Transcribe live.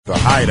The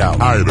Hideout.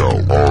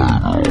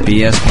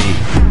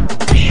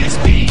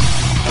 PSP.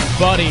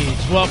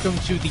 Buddies, welcome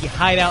to the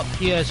Hideout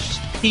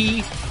PSP.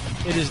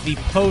 It is the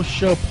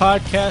post-show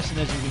podcast, and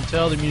as you can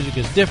tell, the music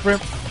is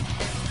different.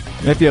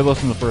 If you have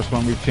listened to the first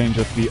one, we've changed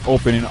up the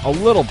opening a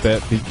little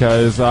bit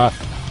because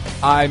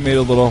I made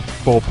a little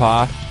faux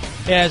pas.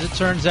 As it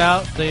turns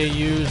out, they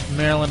used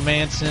Marilyn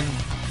Manson,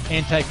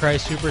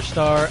 Antichrist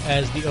Superstar,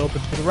 as the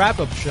open for the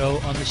wrap-up show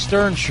on the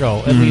Stern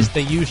Show. At least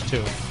they used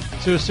to.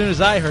 So as soon as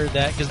I heard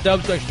that, because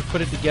Dubs actually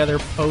put it together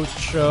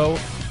post-show,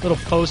 little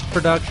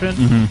post-production,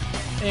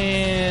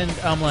 and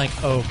I'm like,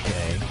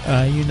 okay,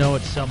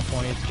 at some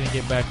point it's going to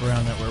get back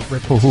around that we're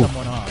ripping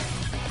someone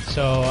off.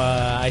 So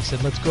I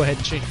said, let's go ahead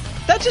and change.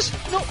 I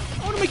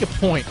want to make a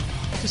point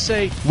to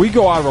say we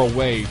go out of our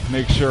way to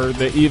make sure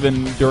that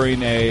even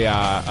during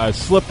a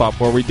slip-up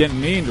where we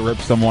didn't mean to rip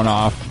someone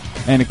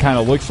off and it kind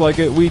of looks like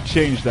it, we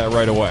changed that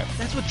right away.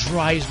 That's what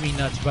drives me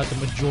nuts about the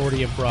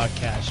majority of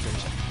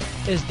broadcasters,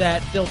 is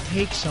that they'll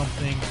take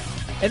something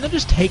and they'll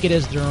just take it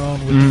as their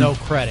own with no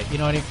credit. You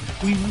know what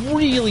I mean? We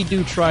really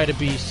do try to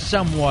be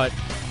somewhat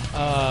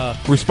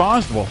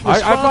responsible.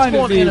 I find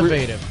it and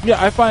innovative.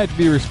 I find it to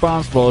be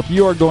responsible. If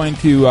you are going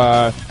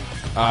to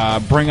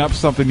bring up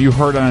something you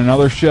heard on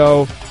another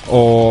show,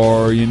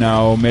 or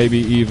maybe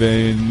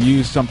even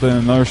use something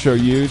another show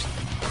used,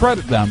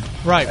 credit them.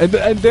 Right.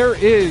 And there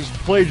is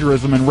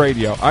plagiarism in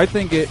radio. I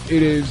think it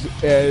is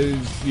as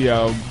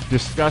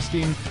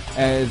disgusting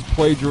as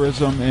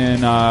plagiarism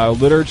in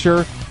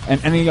literature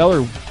and any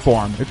other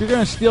form. If you're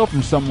going to steal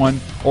from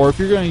someone, or if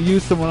you're going to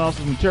use someone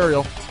else's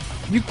material,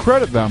 you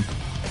credit them.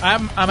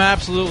 I'm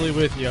absolutely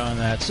with you on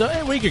that. So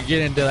we could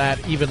get into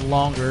that even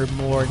longer,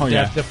 more in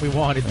depth if we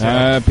wanted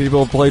to.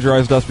 People have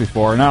plagiarized us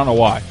before, and I don't know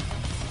why.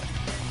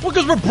 Well,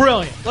 because we're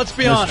brilliant. Let's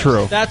be honest. That's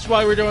true. That's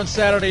why we're doing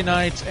Saturday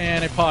nights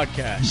and a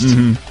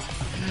podcast.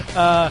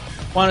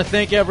 Want to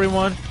thank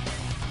everyone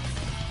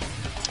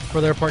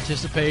for their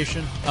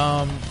participation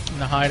in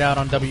the Hideout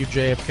on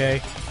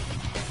WJFK.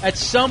 At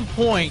some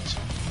point,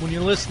 when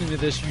you're listening to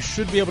this, you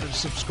should be able to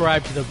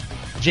subscribe to the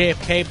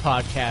JFK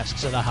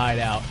podcasts of the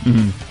Hideout.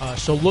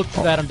 So look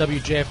for that on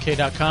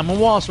WJFK.com. And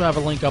we'll also have a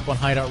link up on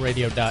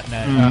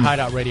HideoutRadio.net,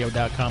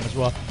 HideoutRadio.com as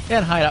well.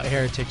 And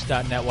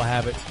HideoutHeretics.net will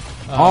have it.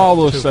 All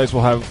those sites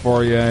will have it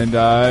for you. And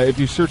if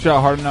you search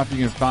out hard enough, you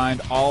can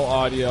find all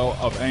audio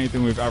of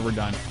anything we've ever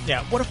done.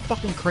 Yeah, what a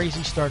fucking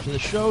crazy start to the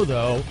show,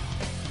 though.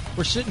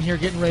 We're sitting here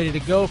getting ready to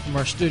go from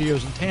our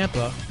studios in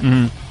Tampa.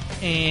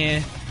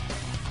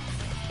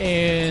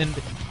 And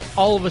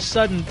all of a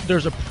sudden,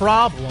 there's a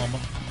problem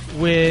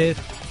with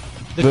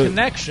the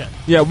connection.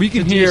 Yeah, we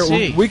can hear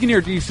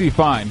DC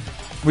fine.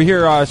 We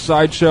hear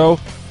Sideshow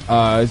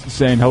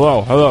saying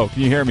hello.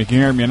 Can you hear me?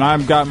 And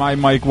I've got my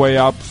mic way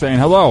up saying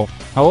hello,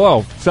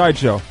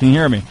 Sideshow. Can you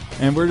hear me?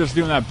 And we're just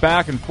doing that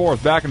back and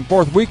forth.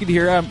 We could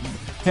hear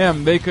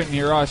him. They couldn't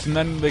hear us, and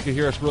then they could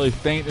hear us really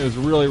faint. It was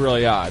really,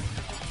 really odd.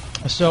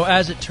 So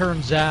as it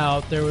turns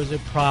out, there was a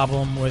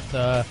problem with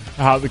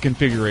how the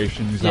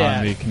configurations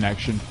on the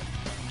connection.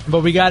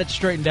 But we got it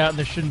straightened out, and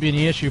there shouldn't be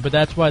any issue. But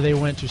that's why they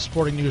went to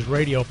Sporting News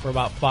Radio for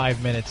about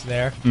 5 minutes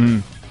there,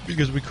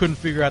 because we couldn't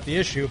figure out the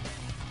issue.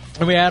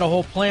 And we had a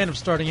whole plan of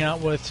starting out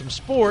with some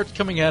sports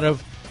coming out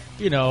of,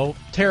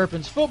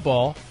 Terrapins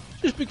football,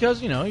 just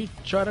because, you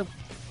try to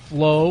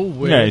flow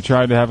with... Yeah, you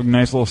tried to have a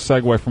nice little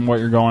segue from what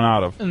you're going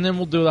out of. And then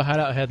we'll do the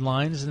Hideout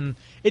headlines, and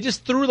it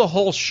just threw the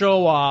whole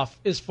show off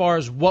as far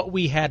as what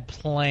we had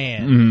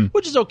planned,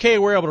 which is okay.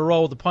 We're able to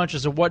roll with the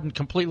punches. It wasn't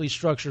completely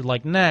structured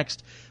like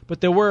Next,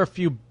 but there were a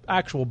few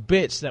actual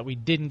bits that we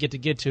didn't get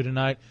to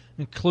tonight,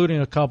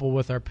 including a couple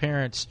with our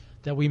parents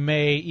that we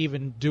may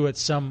even do at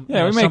some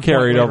we may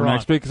carry it over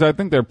next week because I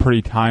think they're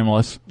pretty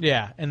timeless.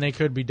 Yeah, and they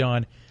could be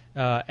done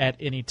at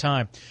any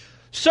time.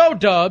 So,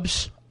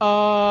 Dubs,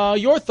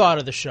 your thought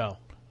of the show?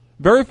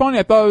 Very funny.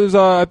 I thought it was.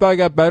 I thought I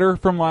got better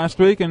from last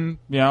week, and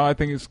I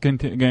think it's going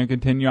to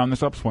continue on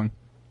this upswing.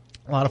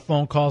 A lot of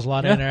phone calls, a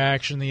lot of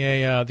interaction.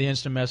 The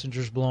instant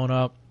messenger's blown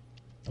up.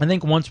 I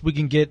think once we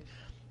can get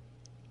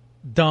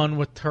done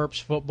with Terps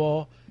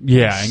football, and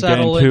get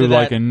into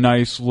like a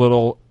nice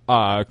little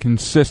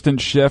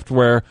consistent shift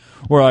where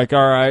we're like,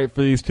 all right,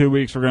 for these 2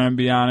 weeks we're going to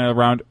be on at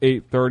around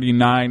 8:30,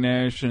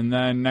 9-ish, and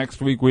then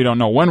next week we don't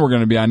know when we're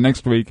going to be on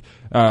next week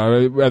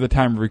at the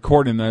time of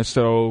recording this,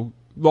 so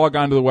log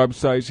on to the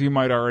websites. You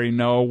might already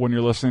know when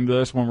you're listening to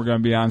this when we're going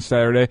to be on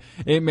Saturday.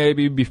 It may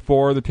be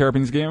before the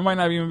Terrapins game. It might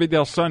not even be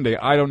till Sunday.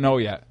 I don't know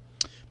yet.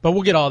 But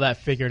we'll get all that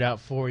figured out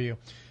for you.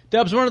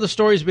 Dubs, one of the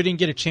stories we didn't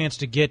get a chance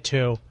to get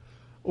to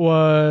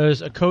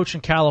was a coach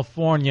in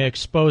California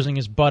exposing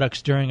his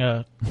buttocks during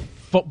a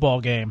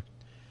football game.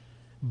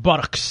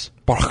 Buttocks.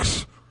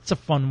 It's a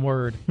fun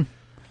word.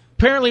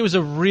 Apparently, it was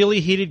a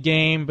really heated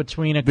game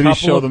between a couple. Did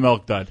he show the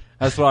milk dud?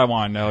 That's what I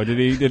want to know.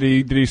 Did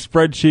he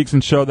spread cheeks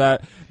and show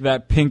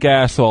that pink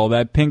asshole,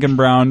 that pink and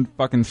brown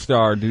fucking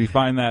star? Did he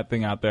find that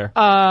thing out there?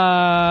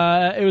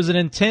 It was an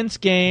intense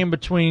game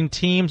between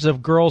teams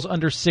of girls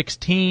under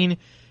 16.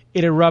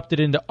 It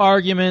erupted into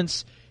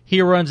arguments.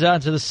 He runs out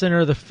into the center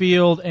of the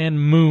field and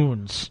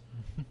moons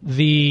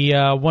the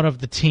one of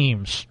the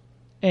teams.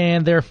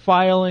 and they're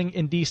filing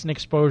indecent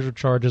exposure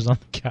charges on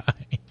the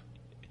guy.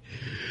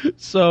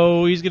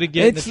 So he's going to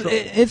get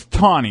it's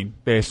taunting,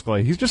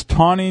 basically. He's just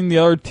taunting the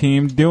other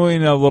team,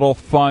 doing a little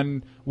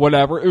fun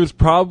whatever. It was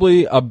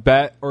probably a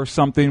bet or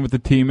something with the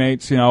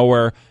teammates,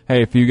 where,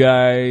 hey, if you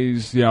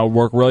guys,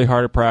 work really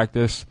hard at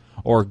practice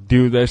or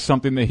do this,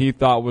 something that he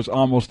thought was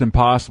almost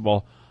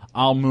impossible,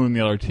 I'll moon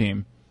the other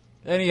team.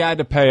 And he had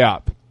to pay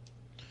up.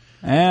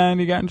 And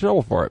he got in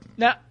trouble for it.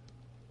 Now,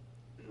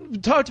 we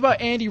talked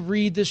about Andy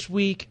Reid this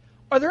week.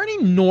 Are there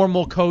any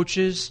normal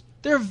coaches?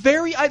 They're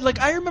very,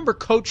 I remember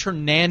Coach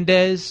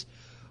Hernandez,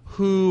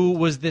 who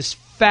was this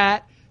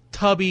fat,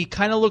 tubby,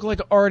 kind of looked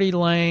like Artie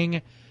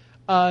Lang.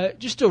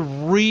 Just a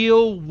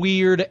real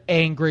weird,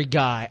 angry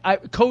guy.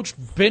 Coach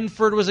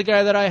Binford was a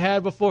guy that I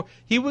had before.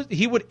 He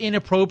would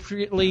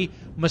inappropriately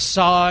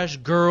massage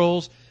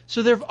girls.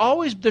 So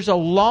there's a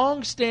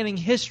long-standing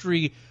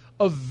history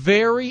of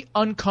very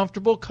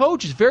uncomfortable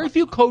coaches. Very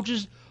few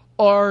coaches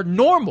are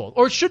normal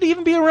or should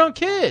even be around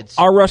kids.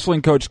 Our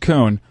wrestling coach,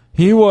 Kuhn,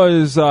 he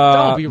was...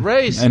 Don't be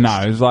racist.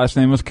 No, his last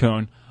name was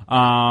Kuhn.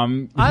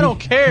 I don't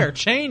care.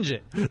 Change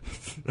it.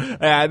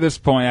 At this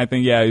point, I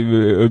think,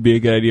 it would be a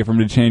good idea for him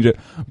to change it.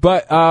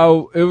 But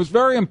it was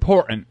very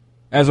important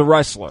as a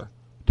wrestler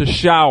to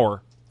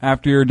shower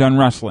after you're done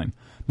wrestling.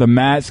 The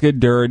mats get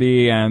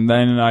dirty, and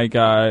then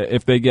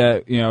if they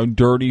get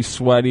dirty,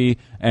 sweaty,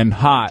 and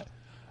hot,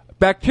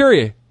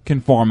 bacteria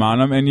can form on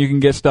them, and you can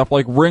get stuff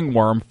like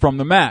ringworm from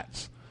the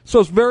mats. So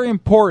it's very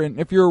important,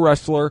 if you're a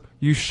wrestler,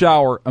 you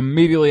shower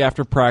immediately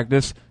after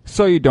practice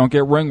so you don't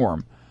get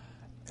ringworm.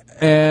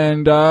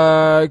 And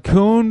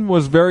Kuhn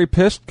was very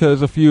pissed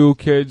because a few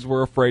kids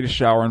were afraid to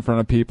shower in front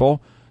of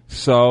people.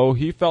 So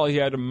he felt he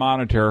had to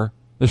monitor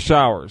the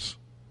showers.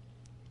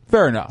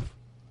 Fair enough.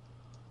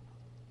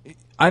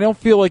 I don't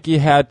feel like he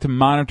had to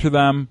monitor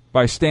them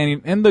by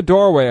standing in the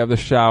doorway of the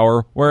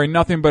shower wearing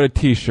nothing but a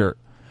T-shirt,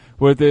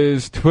 with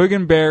his twig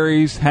and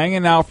berries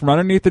hanging out from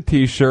underneath the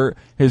T-shirt,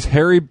 his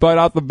hairy butt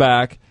out the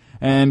back,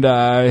 and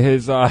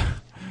his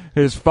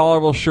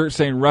followable shirt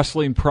saying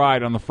Wrestling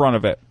Pride on the front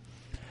of it.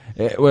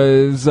 It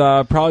was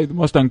probably the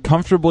most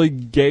uncomfortably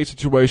gay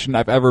situation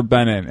I've ever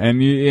been in. And,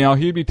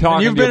 he'd be talking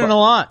to you. You've been in a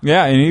lot.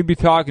 Yeah, and he'd be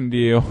talking to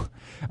you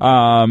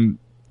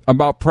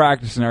about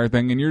practice and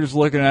everything, and you're just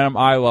looking at him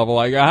eye level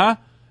like,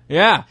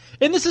 yeah.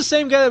 Isn't this the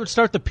same guy that would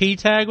start the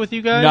P-Tag with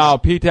you guys? No,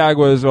 P-Tag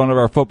was one of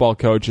our football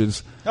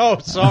coaches. Oh,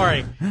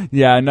 sorry.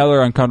 Yeah,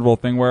 another uncomfortable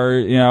thing where,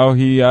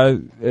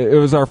 it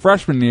was our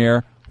freshman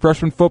year,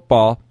 freshman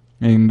football,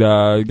 and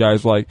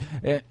guys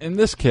and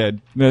this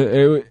kid,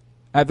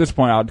 at this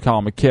point, I would call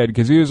him a kid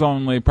because he was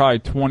only probably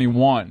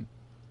 21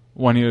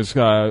 when he was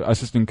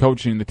assistant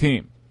coaching the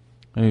team.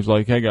 And he's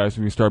like, hey, guys,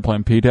 have you started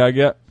playing P-Tag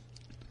yet?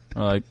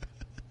 We're like,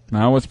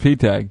 no, what's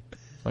P-Tag?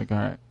 It's like, all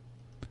right.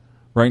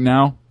 Right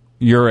now,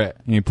 you're it.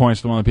 And he points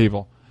to one of the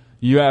people.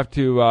 You have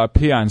to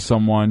pee on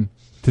someone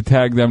to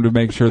tag them to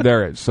make sure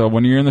they're it. So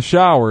when you're in the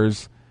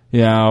showers,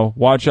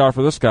 watch out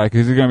for this guy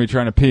because he's going to be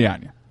trying to pee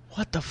on you.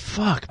 What the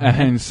fuck, man?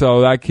 And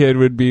so that kid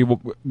would be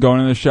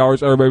going in the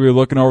showers. Everybody would be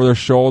looking over their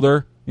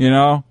shoulder.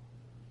 And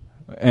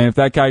if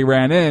that guy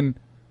ran in,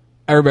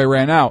 everybody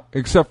ran out,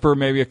 except for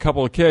maybe a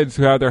couple of kids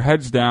who had their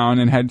heads down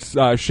and had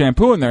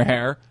shampoo in their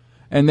hair,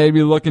 and they'd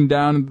be looking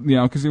down,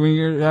 because when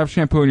you have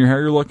shampoo in your hair,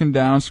 you're looking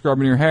down,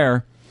 scrubbing your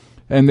hair,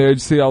 and they'd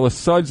see all the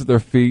suds at their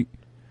feet,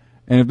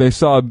 and if they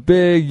saw a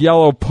big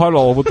yellow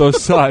puddle with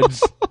those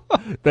suds,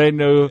 they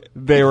knew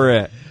they were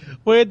it.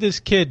 We had this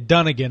kid,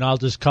 Dunnigan, I'll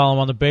just call him,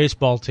 on the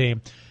baseball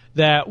team,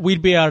 that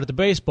we'd be out at the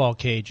baseball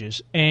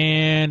cages,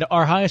 and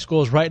our high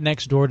school is right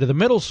next door to the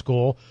middle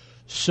school,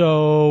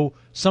 so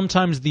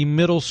sometimes the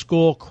middle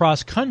school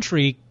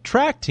cross-country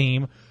track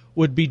team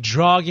would be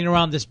jogging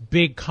around this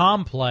big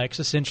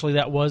complex, essentially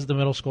that was the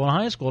middle school and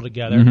high school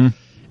together,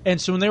 and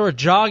so when they were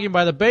jogging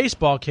by the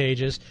baseball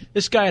cages,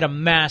 this guy had a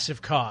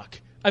massive cock.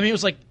 I mean,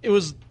 it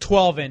was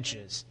 12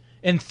 inches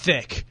and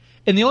thick.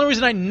 And the only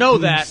reason I know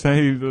that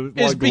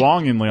is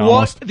longingly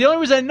almost. The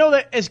only reason I know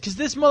that is because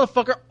this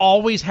motherfucker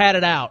always had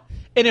it out.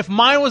 And if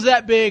mine was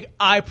that big,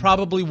 I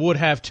probably would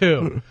have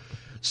too.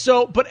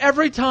 But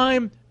every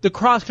time the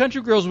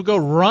cross-country girls would go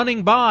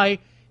running by,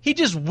 he'd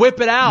just whip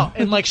it out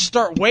and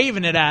start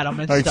waving it at them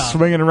and stuff.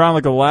 Swinging around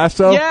like a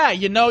lasso? Yeah,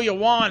 you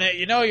want it.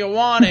 You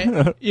want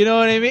it. You know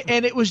what I mean?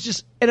 And it was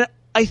just, and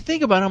I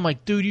think about it, I'm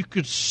like, dude, you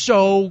could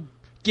so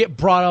get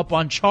brought up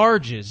on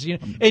charges,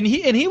 and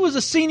he was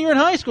a senior in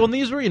high school, and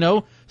these were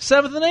 7th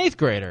and 8th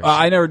graders.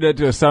 I never did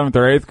to a 7th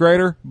or 8th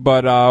grader,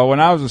 but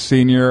when I was a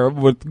senior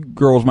with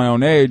girls my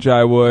own age,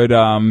 I would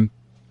I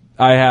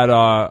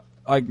had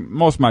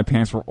most of my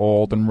pants were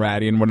old and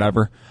ratty and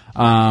whatever,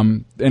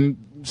 and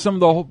some of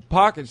the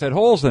pockets had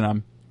holes in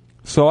them,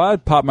 so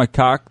I'd pop my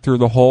cock through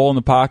the hole in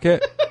the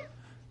pocket,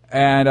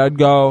 and I'd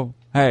go,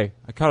 hey,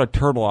 I caught a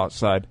turtle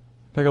outside.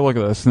 Take a look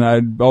at this. And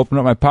I'd open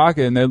up my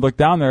pocket, and they'd look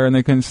down there, and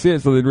they couldn't see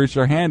it, so they'd reach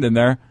their hand in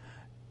there,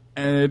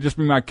 and it'd just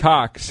be my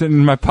cock sitting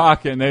in my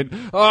pocket, and they'd,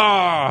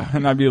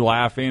 and I'd be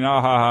laughing,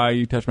 ha ha,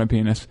 you touched my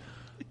penis.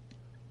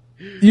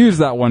 Use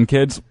that one,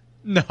 kids.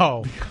 No.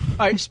 All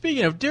right,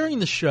 speaking of, during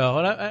the show,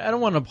 and I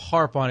don't want to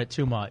harp on it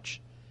too much,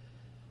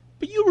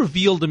 but you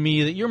revealed to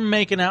me that you're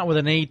making out with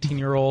an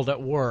 18-year-old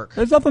at work.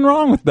 There's nothing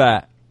wrong with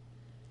that.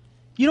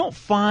 You don't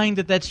find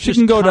that that's She just...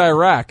 can go to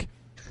Iraq.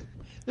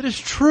 That is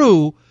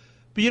true,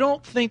 but you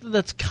don't think that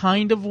that's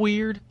kind of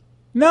weird?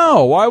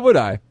 No, why would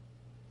I?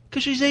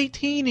 Because she's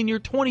 18 and you're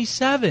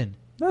 27.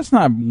 That's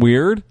not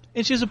weird.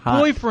 And she has a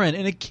boyfriend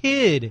and a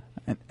kid.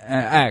 An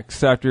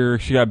ex, after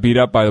she got beat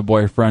up by the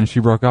boyfriend she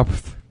broke up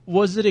with.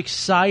 Was it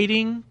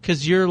exciting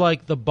because you're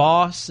like the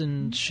boss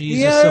and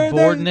she's a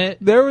subordinate?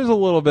 There was a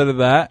little bit of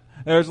that.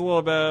 There was a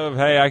little bit of,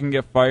 hey, I can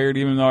get fired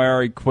even though I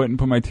already quit and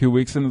put my 2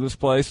 weeks into this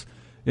place.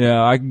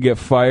 Yeah, I can get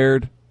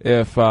fired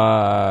if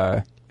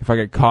I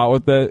get caught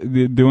with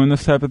doing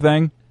this type of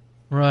thing.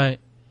 Right.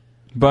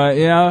 But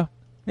yeah,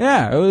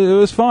 it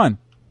was fun.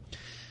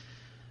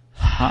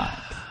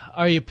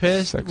 Are you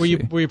pissed?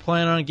 Sexy. Were you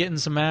planning on getting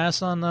some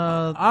ass on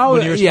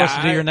when you were supposed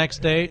to do your next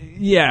date?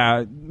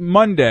 Yeah,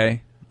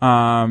 Monday.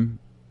 I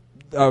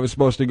was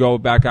supposed to go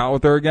back out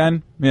with her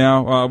again. You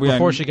know,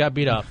 before she got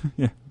beat up.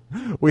 Yeah,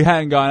 we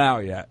hadn't gone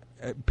out yet.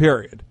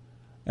 Period.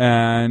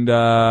 And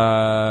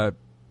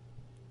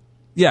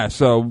yeah,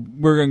 so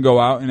we're gonna go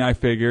out, and I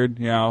figured,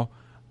 you know,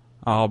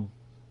 I'll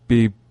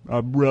be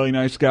a really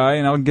nice guy,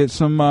 and I'll get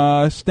some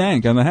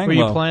stank on the hang low.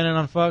 Were you planning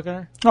on fucking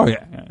her? Oh,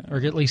 yeah. Or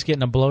at least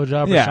getting a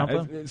blowjob or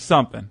something? It's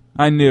something.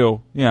 I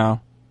knew, you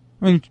know.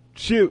 I mean,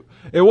 shoot,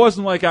 it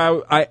wasn't like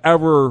I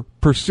ever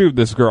pursued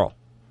this girl.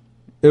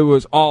 It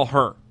was all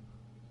her.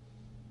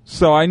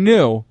 So I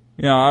knew,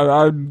 you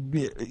know,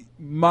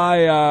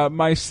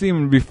 my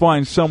semen would be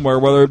flying somewhere,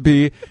 whether it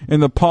be in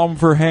the palm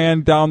of her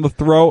hand, down the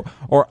throat,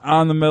 or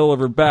on the middle of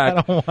her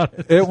back.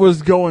 It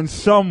was going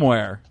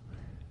somewhere.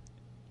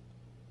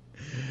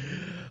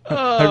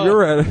 Have you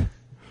ever had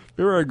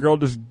a girl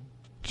just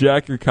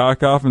jack your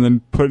cock off and then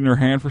put it in her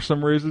hand for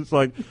some reason? It's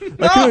like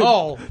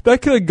that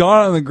could have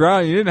gone on the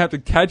ground. You didn't have to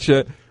catch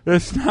it.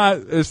 It's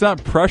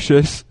not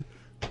precious.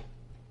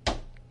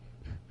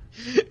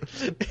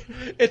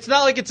 It's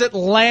not like it's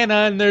Atlanta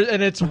and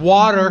it's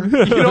water.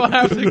 You don't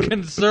have to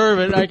conserve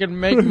it. I can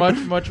make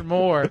much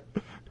more.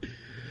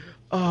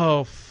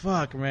 Oh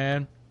fuck,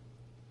 man.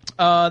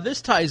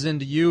 This ties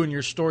into you and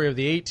your story of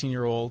the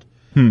 18-year-old.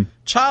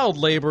 Child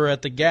labor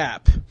at the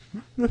Gap.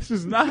 This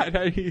is not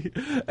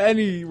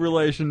any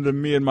relation to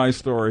me and my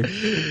story.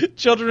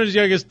 Children as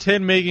young as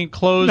 10 making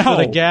clothes for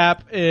the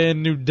Gap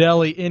in New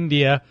Delhi,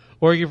 India,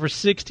 working for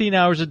 16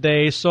 hours a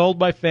day, sold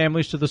by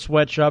families to the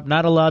sweatshop,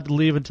 not allowed to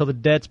leave until the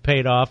debt's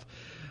paid off.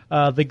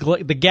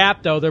 The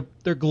Gap, though,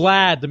 they're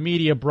glad the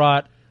media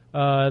brought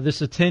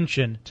this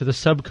attention to the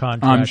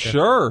subcontractor. I'm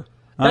sure.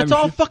 That's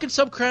all fucking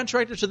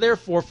subcontractors are there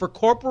for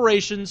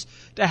corporations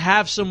to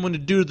have someone to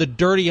do the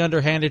dirty,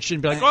 underhanded shit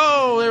and be like,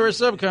 oh, they were a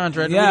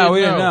subcontractor. Yeah,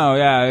 we didn't know.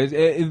 Yeah,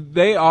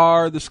 they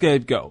are the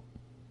scapegoat.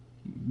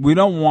 We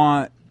don't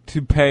want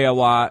to pay a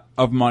lot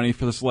of money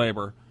for this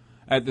labor.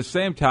 At the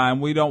same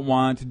time, we don't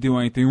want to do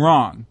anything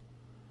wrong.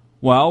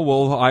 Well,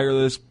 we'll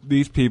hire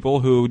these people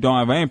who don't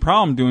have any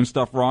problem doing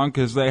stuff wrong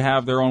because they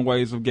have their own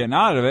ways of getting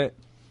out of it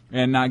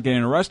and not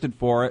getting arrested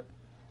for it.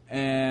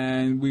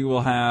 And we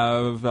will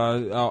have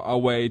a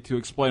way to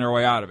explain our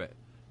way out of it.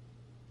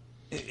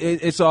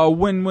 It's a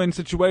win-win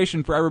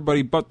situation for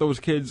everybody but those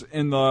kids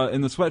in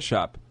the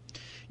sweatshop.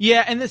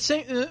 Yeah, and the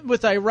same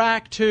with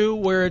Iraq, too,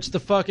 where it's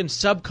the fucking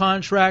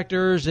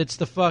subcontractors, it's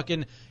the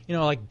fucking, you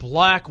know, like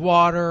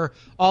Blackwater,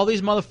 all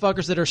these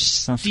motherfuckers that are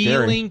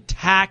stealing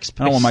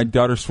taxpayers. I don't want my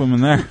daughter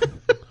swimming there.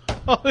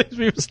 All these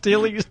people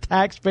stealing these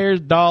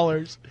taxpayers'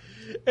 dollars.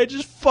 It's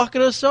just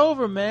fucking us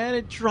over, man.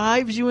 It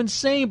drives you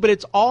insane, but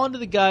it's all under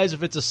the guise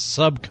if it's a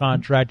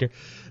subcontractor.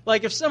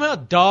 Like if somehow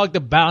Dog the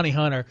Bounty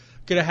Hunter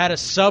could have had a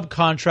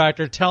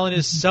subcontractor telling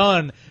his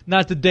son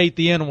not to date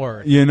the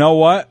N-word. You know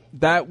what?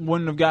 That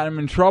wouldn't have gotten him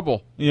in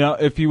trouble. You know,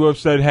 if he would have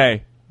said,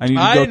 hey,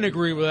 I didn't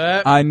agree with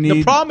that.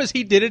 The problem is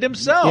he did it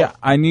himself. Yeah,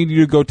 I need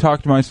you to go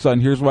talk to my son.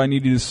 Here's what I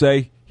need you to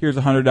say. Here's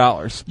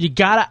 $100. You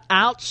got to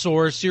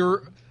outsource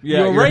your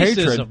racism.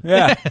 Hatred.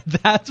 Yeah.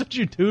 That's what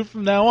you do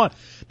from now on.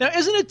 Now,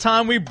 isn't it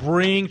time we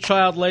bring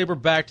child labor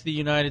back to the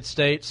United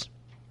States?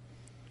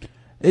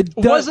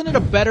 Wasn't it a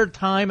better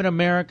time in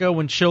America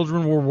when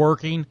children were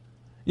working?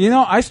 You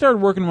know, I started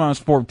working when I was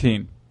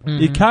 14.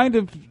 You kind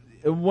of,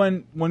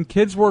 when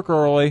kids work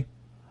early,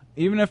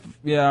 even if,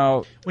 you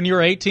know... When you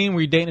were 18,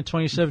 were you dating a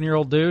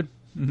 27-year-old dude?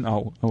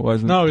 No, I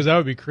wasn't. No, because that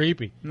would be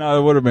creepy. No,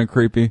 it would have been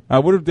creepy. I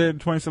would have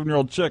dated a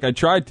 27-year-old chick. I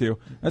tried to.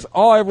 That's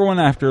all I ever went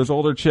after was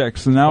older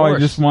chicks. And now I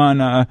just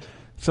want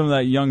some of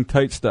that young,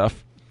 tight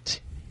stuff.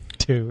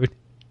 Dude.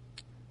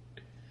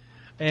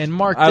 And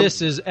mark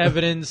this as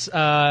evidence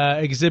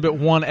Exhibit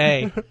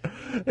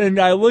 1A. And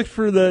I looked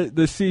for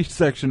the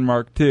C-section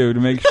mark, too, to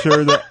make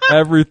sure that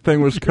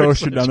everything was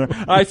kosher down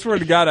there. I swear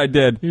to God I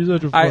did. You're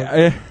such a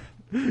fuck.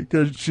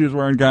 Because she was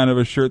wearing kind of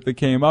a shirt that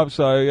came up,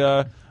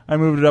 so I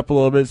moved it up a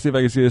little bit to see if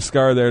I could see a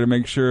scar there to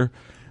make sure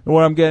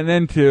what I'm getting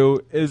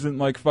into isn't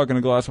like fucking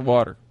a glass of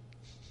water.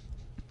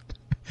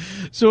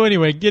 So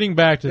anyway, getting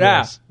back to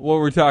this. What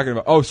were we talking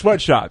about? Oh,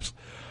 sweatshops.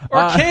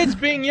 Or kids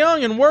being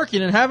young and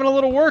working and having a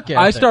little work ethic.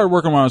 I started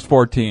working when I was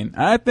 14.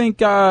 I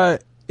think, I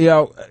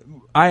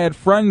had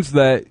friends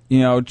that,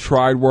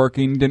 tried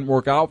working, didn't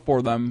work out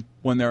for them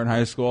when they were in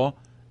high school.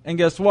 And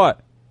guess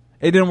what?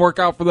 It didn't work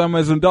out for them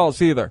as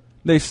adults either.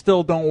 They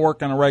still don't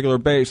work on a regular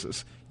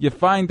basis. You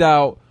find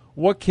out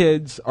what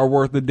kids are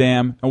worth a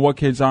damn and what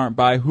kids aren't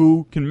by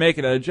who can make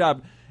it at a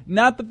job.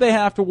 Not that they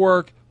have to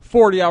work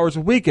 40 hours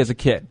a week as a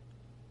kid,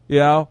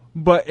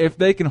 but if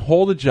they can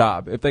hold a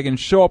job, if they can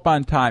show up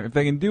on time, if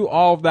they can do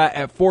all of that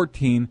at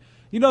 14,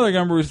 they're going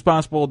to be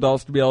responsible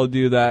adults to be able to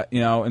do that,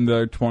 in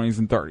their 20s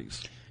and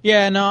 30s.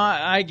 Yeah, no,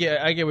 I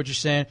get what you're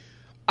saying.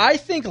 I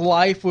think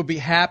life would be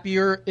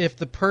happier if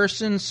the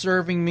person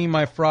serving me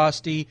my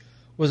Frosty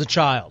was a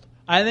child.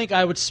 I think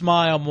I would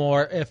smile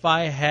more if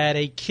I had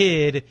a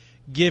kid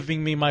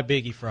giving me my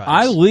Biggie Fries.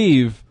 I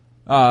leave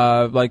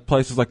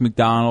places like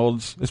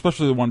McDonald's,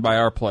 especially the one by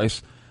our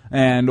place,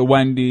 and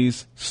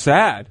Wendy's,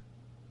 sad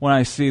when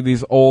I see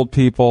these old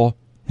people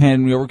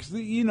handing me over because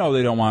they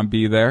don't want to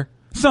be there.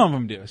 Some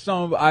of them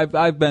do.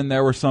 I've been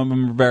there where some of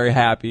them are very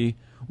happy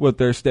with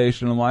their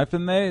station in life,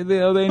 and they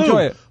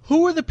enjoy it.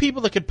 Who are the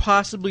people that could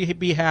possibly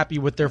be happy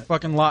with their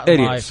fucking lot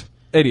in life?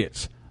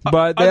 Idiots.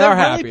 But they are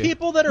happy. Really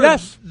people that are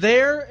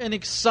there and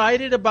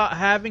excited about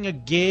having a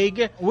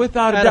gig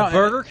without at a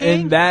Burger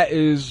King? And that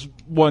is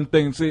one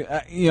thing. See,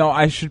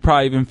 I should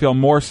probably even feel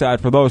more sad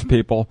for those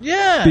people.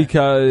 Yeah,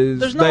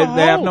 because they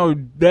have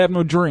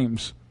no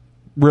dreams,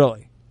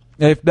 really.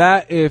 I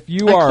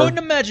couldn't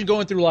imagine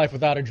going through life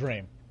without a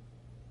dream.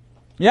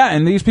 Yeah,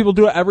 and these people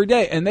do it every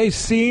day, and they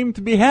seem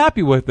to be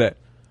happy with it.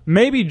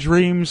 Maybe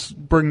dreams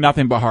bring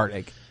nothing but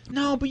heartache.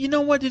 No, but you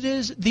know what it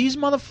is? These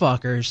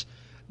motherfuckers,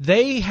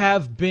 they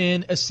have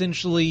been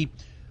essentially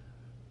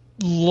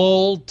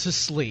lulled to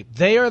sleep.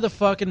 They are the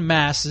fucking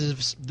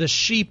masses, the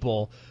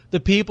sheeple, the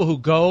people who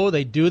go,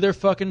 they do their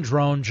fucking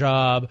drone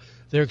job,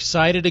 they're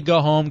excited to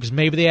go home because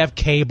maybe they have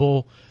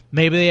cable,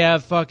 maybe they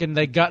have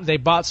they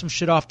bought some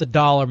shit off the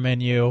dollar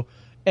menu,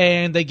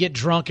 and they get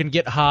drunk and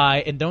get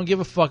high and don't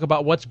give a fuck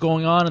about what's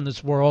going on in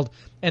this world.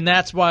 And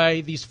that's why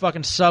these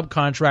fucking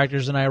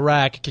subcontractors in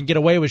Iraq can get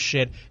away with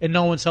shit and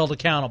no one's held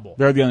accountable.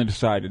 They're the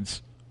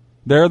undecideds.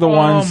 They're the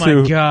ones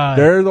who. God.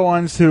 They're the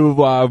ones who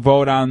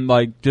vote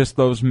on just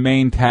those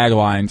main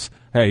taglines.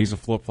 Hey, he's a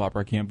flip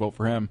flopper. I can't vote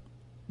for him.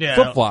 Yeah,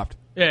 flip flopped.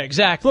 Yeah,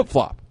 exactly. Flip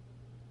flop.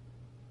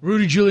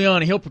 Rudy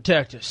Giuliani, he'll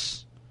protect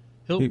us.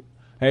 He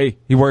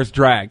wears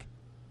drag.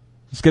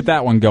 Let's get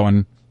that one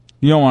going.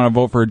 You don't want to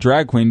vote for a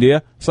drag queen, do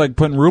you? It's like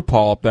putting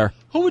RuPaul up there.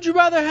 Who would you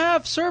rather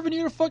have serving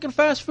you at a fucking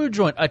fast food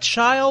joint? A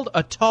child,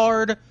 a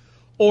tard,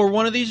 or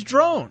one of these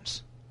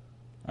drones?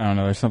 I don't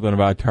know. There's something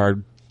about a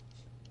tard.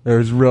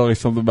 There's really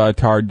something about a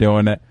tard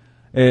doing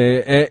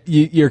it.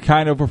 You're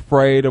kind of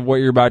afraid of what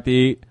you're about to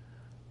eat,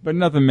 but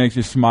nothing makes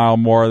you smile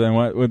more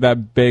than with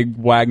that big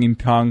wagging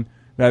tongue,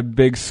 that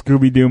big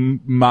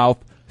Scooby-Doo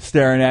mouth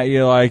staring at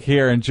you like,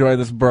 here, enjoy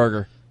this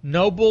burger.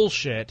 No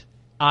bullshit.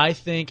 I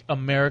think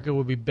America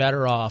would be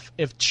better off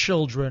if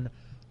children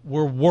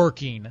were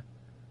working,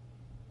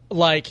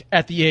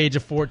 at the age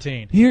of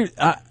 14.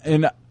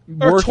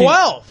 Or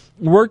 12.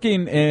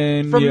 Working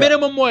in... For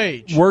minimum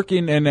wage.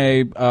 Working in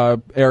a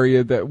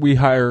area that we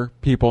hire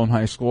people in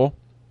high school,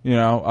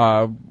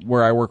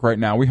 where I work right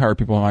now, we hire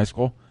people in high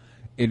school.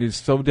 It is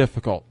so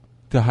difficult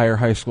to hire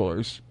high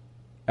schoolers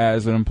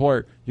as an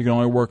employer. You can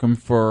only work them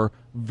for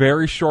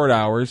very short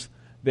hours.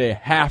 They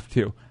have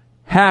to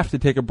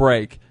take a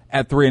break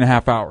at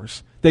 3.5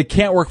 hours. They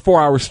can't work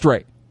 4 hours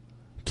straight.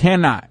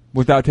 Cannot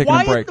without taking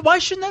a break. Why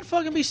shouldn't that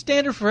fucking be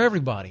standard for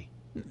everybody?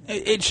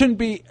 It shouldn't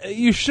be.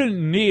 You shouldn't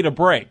need a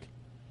break.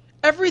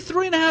 Every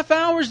 3.5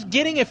 hours,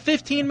 getting a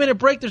 15-minute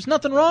break, there's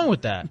nothing wrong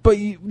with that. But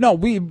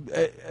we,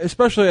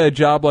 especially at a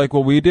job like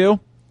what we do,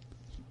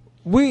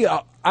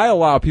 I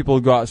allow people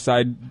to go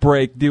outside,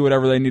 break, do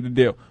whatever they need to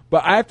do.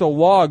 But I have to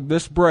log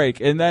this break,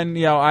 and then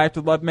I have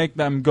to make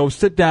them go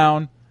sit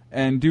down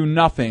and do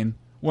nothing.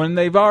 When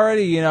they've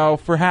already,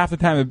 for half the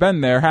time they've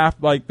been there,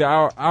 the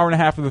hour and a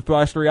half of the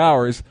last 3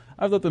 hours,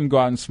 I've let them go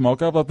out and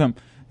smoke. I've let them,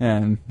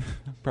 and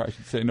I probably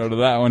should say no to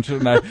that one,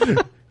 shouldn't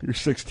I? You're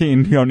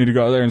 16, you don't need to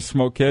go out there and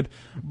smoke, kid.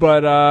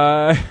 But,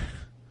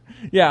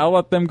 yeah, I'll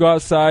let them go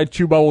outside,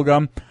 chew bubble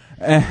gum,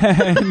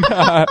 and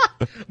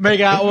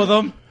make out with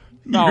them.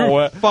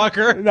 No,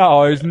 fucker.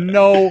 No, there's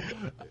no.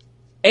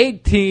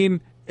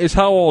 18 is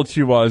how old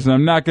she was, and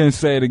I'm not going to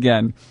say it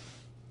again.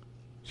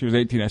 She was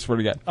 18, I swear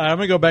to God. I'm going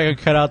to go back and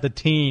cut out the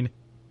teen.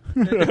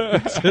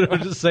 Instead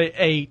of just say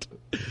 8.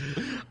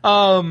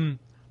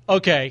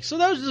 Okay, so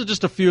those are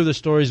just a few of the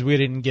stories we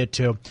didn't get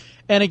to.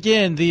 And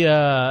again,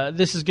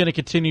 this is going to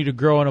continue to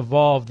grow and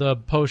evolve, the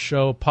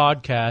post-show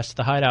podcast,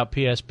 the Hideout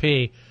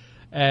PSP,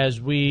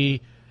 as we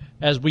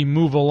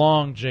move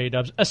along,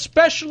 J-Dubs.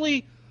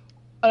 Especially,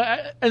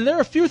 and there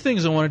are a few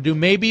things I want to do,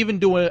 maybe even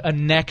do a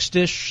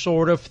next-ish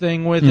sort of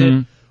thing with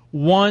it.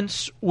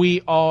 Once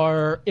we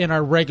are in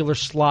our regular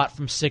slot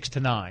from 6 to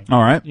 9.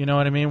 All right. You know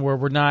what I mean? Where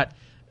we're not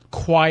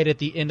quite at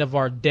the end of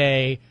our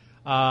day.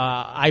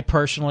 I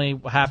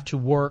personally have to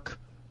work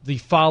the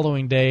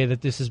following day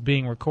that this is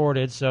being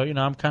recorded, so,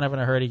 I'm kind of in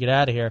a hurry to get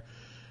out of here.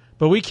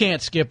 But we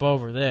can't skip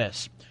over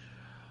this.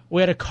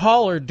 We had a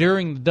caller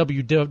during the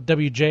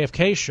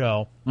WJFK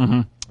show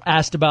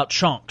asked about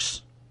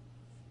Chunks.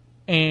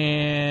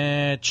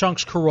 And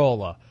Chunks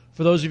Corolla.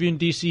 For those of you in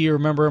D.C., you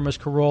remember him as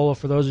Corolla.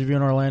 For those of you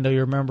in Orlando,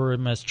 you remember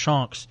him as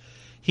Chunks.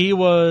 He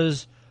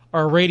was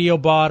our radio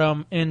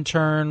bottom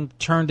intern,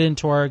 turned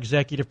into our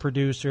executive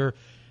producer.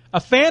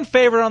 A fan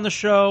favorite on the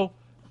show,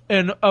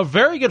 and a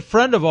very good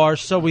friend of ours,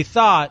 so we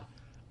thought,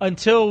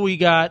 until we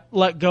got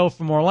let go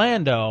from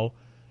Orlando.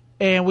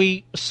 And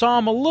we saw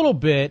him a little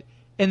bit.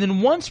 And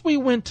then once we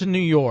went to New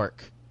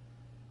York,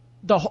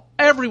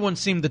 everyone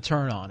seemed to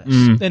turn on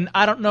us. And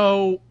I don't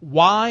know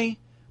why,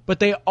 but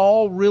they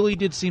all really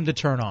did seem to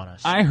turn on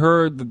us. I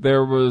heard that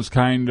there was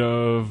kind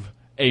of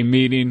a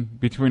meeting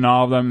between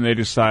all of them, and they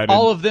decided...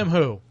 All of them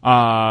who?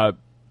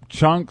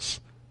 Chunks,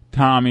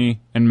 Tommy,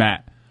 and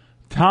Matt.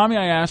 Tommy,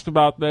 I asked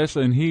about this,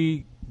 and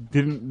he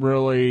didn't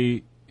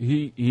really...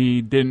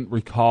 He didn't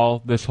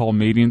recall this whole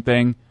meeting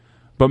thing,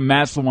 but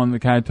Matt's the one that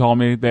kind of told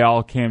me they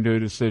all came to a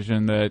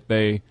decision that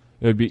it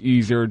would be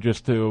easier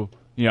just to,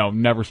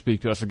 never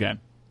speak to us again.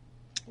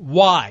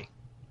 Why?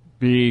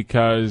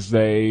 Because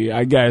they,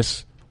 I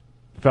guess,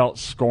 felt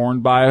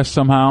scorned by us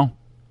somehow.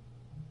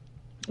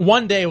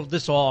 One day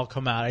this will all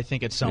come out, I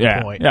think, at some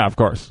point. Yeah, of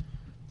course.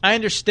 I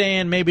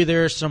understand maybe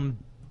there's some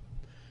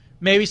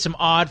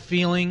odd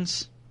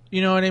feelings,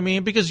 you know what I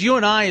mean? Because you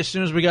and I, as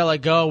soon as we got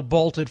let go,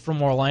 bolted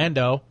from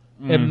Orlando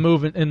and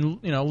moving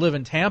and live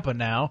in Tampa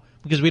now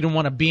because we didn't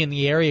want to be in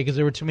the area because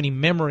there were too many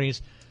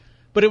memories.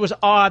 But it was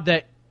odd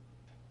that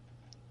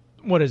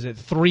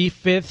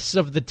 3/5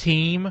 of the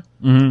team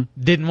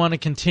didn't want to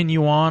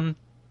continue on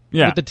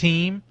with the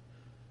team.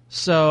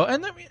 So,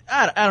 and I mean,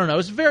 I don't know.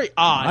 It's very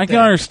odd. I can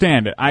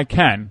understand it. I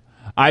can.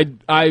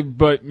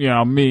 But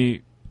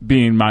me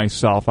being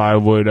myself, I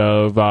would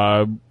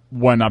have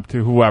went up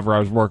to whoever I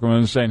was working with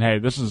and saying, "Hey,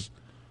 this is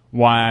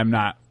why I'm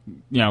not,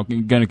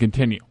 going to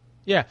continue."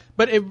 Yeah,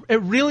 but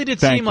it really did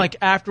seem like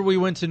after we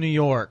went to New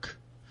York,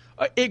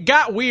 it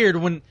got weird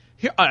when.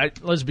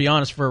 Let's be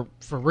honest, for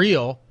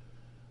real,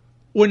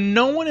 when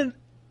no one had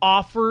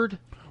offered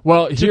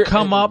to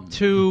come up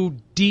to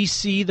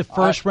D.C. the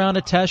first round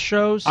of test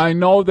shows. I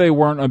know they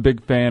weren't a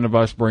big fan of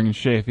us bringing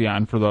Shafee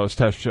on for those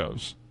test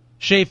shows.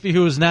 Shafee,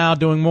 who is now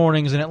doing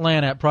mornings in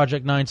Atlanta at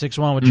Project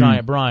 961 with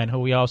Giant Brian, who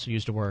we also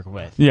used to work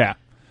with. Yeah,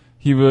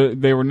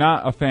 they were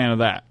not a fan of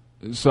that.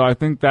 So I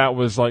think that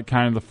was like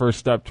kind of the first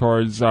step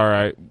towards, all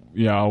right,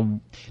 Did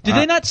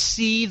they not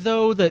see,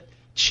 though, that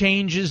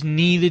changes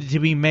needed to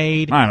be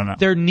made? I don't know.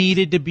 There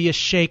needed to be a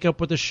shakeup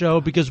with the show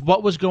because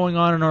what was going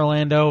on in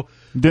Orlando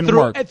didn't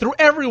work. Through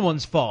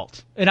everyone's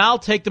fault, and I'll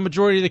take the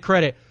majority of the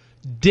credit,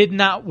 did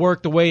not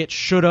work the way it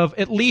should have,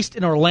 at least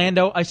in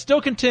Orlando. I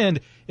still contend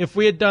if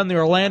we had done the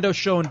Orlando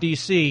show in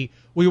D.C.,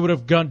 we would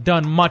have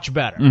done much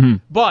better.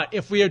 But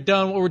if we had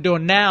done what we're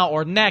doing now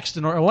or next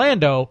in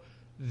Orlando,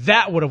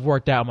 that would have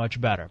worked out much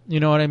better. You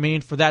know what I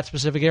mean? For that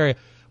specific area.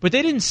 But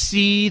they didn't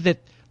see that,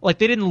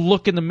 they didn't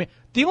look in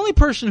the only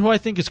person who I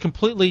think is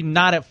completely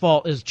not at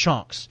fault is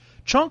Chunks.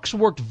 Chunks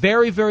worked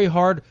very, very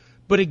hard,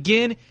 but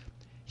again,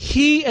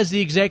 he, as the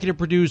executive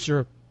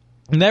producer,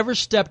 never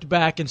stepped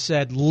back and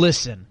said,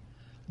 listen,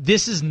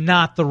 this is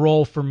not the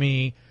role for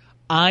me.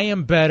 I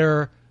am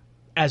better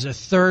as a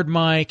third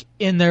mic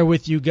in there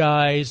with you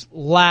guys,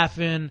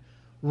 laughing,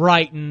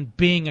 writing,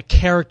 being a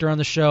character on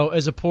the show,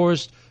 as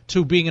opposed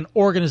to being an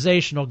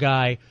organizational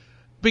guy,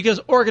 because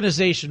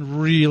organization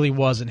really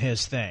wasn't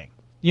his thing.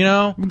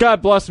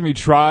 God bless him, he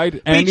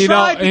tried. And, he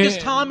tried because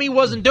Tommy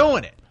wasn't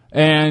doing it.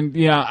 And,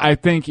 I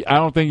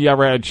don't think he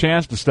ever had a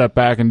chance to step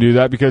back and do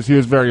that because he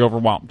was very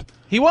overwhelmed.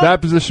 He was.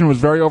 That position was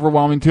very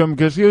overwhelming to him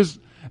because he was,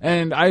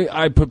 and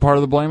I put part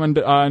of the blame on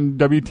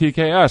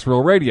WTKS,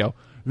 Real Radio.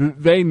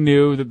 They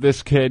knew that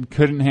this kid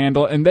couldn't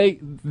handle it, and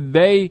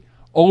they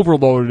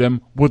overloaded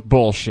him with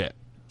bullshit.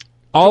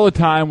 All the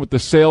time with the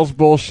sales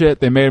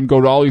bullshit. They made him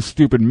go to all these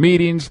stupid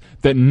meetings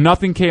that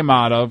nothing came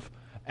out of,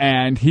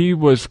 and he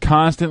was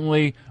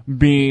constantly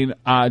being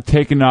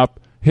taken up.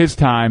 His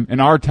time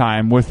and our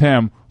time with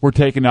him were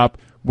taken up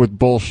with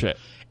bullshit.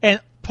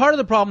 And part of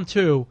the problem,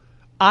 too,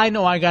 I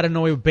know I got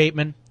annoyed with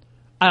Bateman.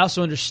 I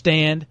also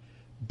understand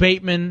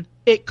Bateman,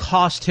 it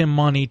cost him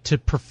money to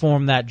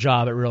perform that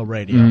job at Real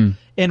Radio.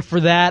 And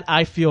for that,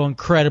 I feel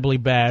incredibly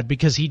bad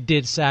because he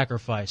did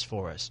sacrifice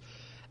for us.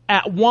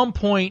 At one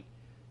point,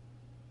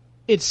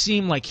 it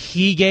seemed like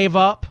he gave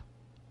up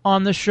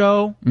on the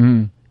show.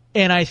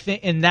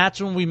 And that's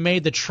when we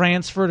made the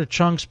transfer to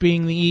Chunks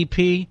being the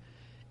EP.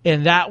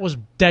 And that was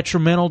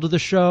detrimental to the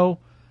show.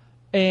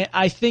 And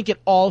I think it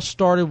all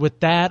started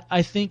with that.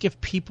 I think if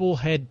people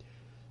had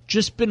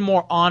just been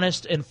more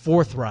honest and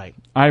forthright.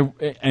 I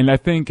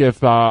think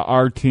if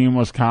our team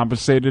was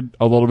compensated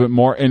a little bit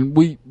more, and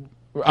we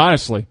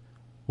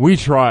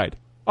tried.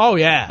 Oh,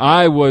 yeah.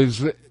 I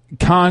was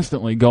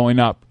constantly going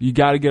up. You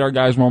got to get our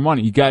guys more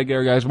money. You got to get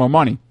our guys more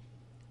money.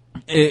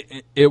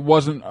 It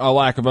wasn't a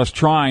lack of us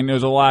trying. It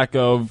was a lack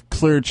of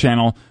Clear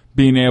Channel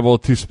being able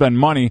to spend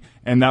money,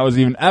 and that was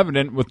even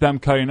evident with them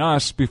cutting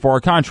us before our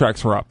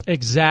contracts were up.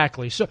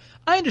 Exactly. So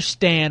I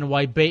understand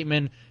why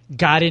Bateman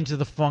got into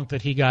the funk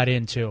that he got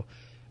into.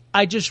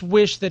 I just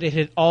wish that it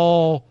had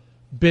all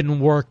been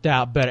worked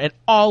out better, and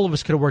all of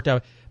us could have worked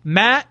out.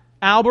 Matt,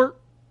 Albert,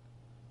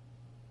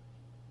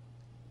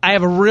 I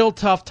have a real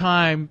tough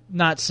time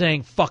not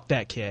saying fuck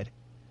that kid,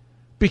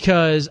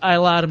 because I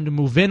allowed him to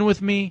move in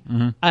with me.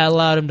 Mm-hmm. I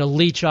allowed him to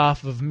leech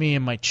off of me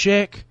and my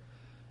chick.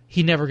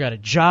 He never got a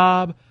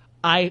job.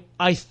 I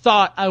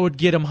thought I would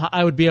be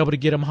able to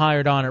get him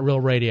hired on at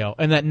Real Radio,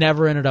 and that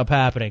never ended up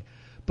happening.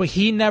 But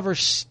he never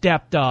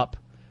stepped up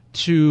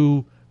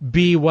to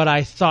be what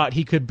I thought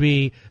he could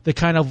be, the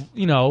kind of,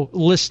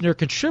 listener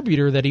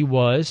contributor that he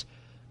was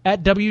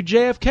at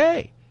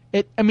WJFK.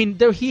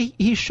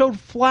 He showed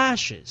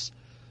flashes,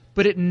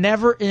 but it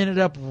never ended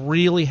up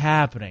really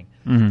happening.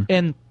 Mm-hmm.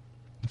 And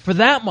for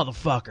that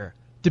motherfucker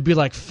to be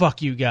like,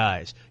 fuck you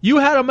guys. You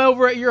had him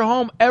over at your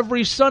home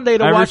every Sunday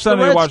to watch the Redskins.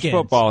 Every Sunday to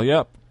watch football,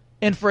 yep.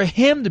 And for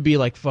him to be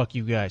like, fuck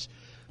you guys.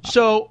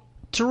 So,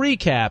 to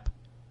recap,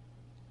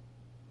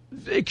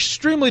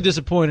 extremely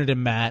disappointed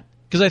in Matt,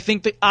 because I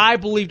think that I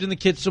believed in the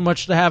kid so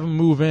much to have him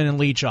move in and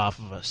leech off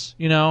of us.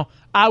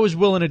 I was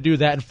willing to do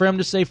that. And for him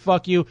to say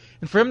fuck you,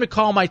 and for him to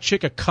call my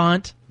chick a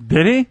cunt.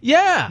 Did he?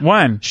 Yeah.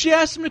 When? She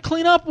asked him to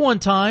clean up one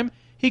time.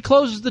 He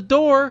closes the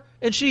door,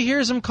 and she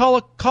hears him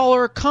call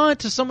her a cunt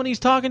to someone he's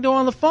talking to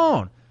on the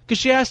phone, because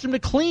she asked him to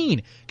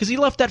clean, because he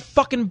left that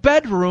fucking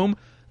bedroom.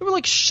 There were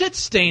like shit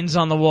stains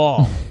on the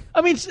wall.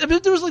 I mean,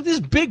 there was like this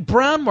big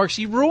brown marks.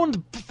 He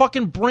ruined the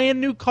fucking brand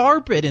new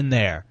carpet in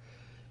there.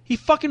 He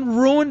fucking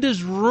ruined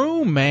his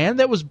room, man.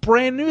 That was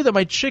brand new, that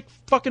my chick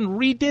fucking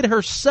redid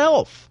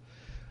herself.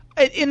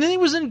 And then he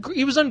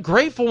was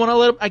ungrateful when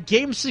I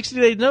gave him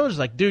 60-day notice.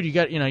 Like, dude,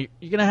 you're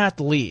gonna have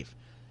to leave.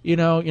 You're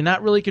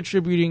not really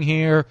contributing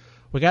here.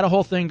 We got a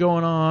whole thing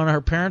going on.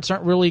 Her parents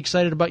aren't really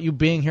excited about you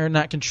being here and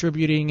not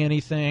contributing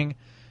anything.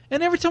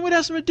 And every time we'd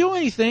ask him to do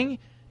anything,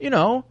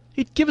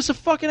 he'd give us a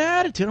fucking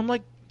attitude. I'm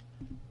like,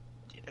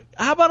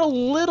 how about a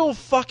little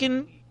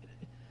fucking...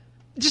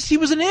 Just, he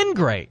was an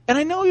ingrate. And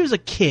I know he was a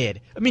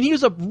kid. I mean, he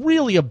was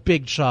really a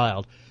big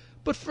child.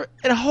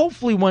 And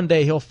hopefully one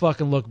day he'll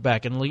fucking look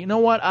back and, you know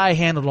what? I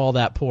handled all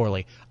that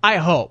poorly. I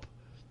hope.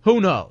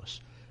 Who knows?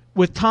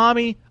 With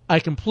Tommy, I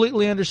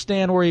completely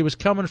understand where he was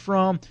coming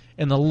from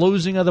and the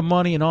losing of the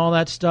money and all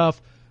that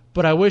stuff.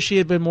 But I wish he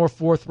had been more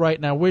forthright,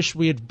 and I wish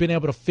we had been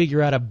able to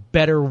figure out a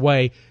better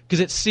way, because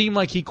it seemed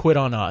like he quit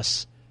on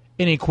us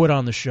and he quit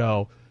on the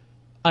show.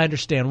 I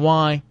understand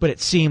why, but it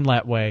seemed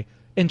that way.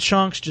 And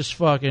Chunks just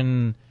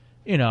fucking,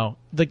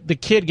 the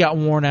kid got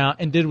worn out.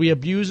 And did we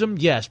abuse him?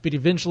 Yes, but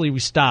eventually we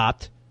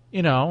stopped,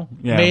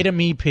 made him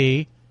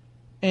EP,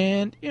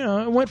 and,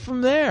 it went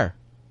from there.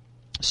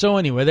 So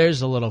anyway,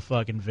 there's a little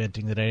fucking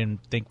venting that I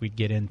didn't think we'd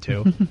get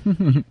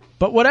into.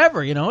 But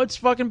whatever, it's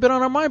fucking been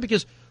on our mind,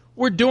 because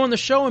we're doing the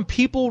show and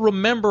people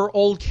remember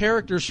old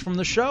characters from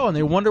the show and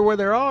they wonder where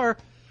they are.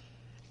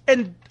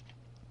 And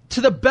to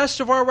the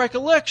best of our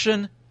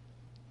recollection,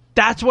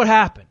 that's what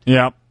happened.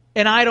 Yeah.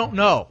 And I don't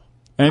know.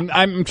 And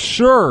I'm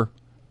sure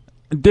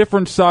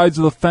different sides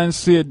of the fence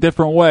see it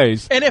different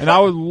ways. And I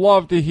would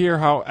love to hear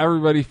how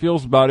everybody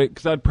feels about it,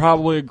 because I'd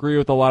probably agree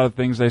with a lot of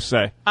things they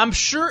say. I'm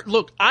sure.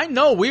 Look, I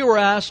know we were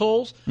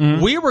assholes.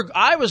 Mm-hmm.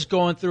 I was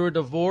going through a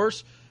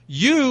divorce.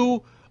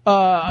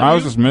 I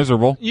was just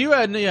miserable.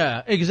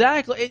 Yeah,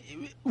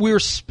 exactly. We were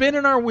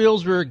spinning our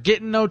wheels. We were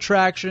getting no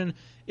traction.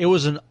 It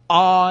was an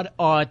odd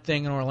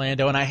thing in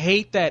Orlando. And I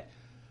hate that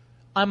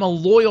I'm a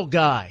loyal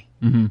guy.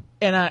 Mm-hmm.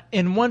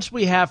 And once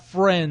we have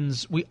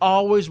friends, we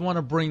always want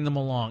to bring them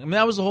along. I mean,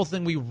 that was the whole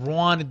thing. We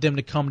wanted them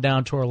to come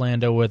down to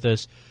Orlando with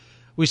us.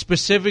 We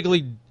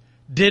specifically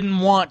didn't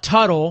want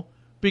Tuttle,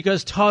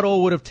 because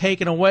Tuttle would have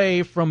taken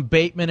away from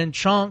Bateman and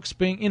Chunks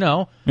being,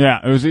 Yeah,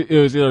 it was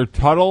either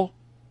Tuttle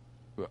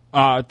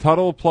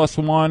plus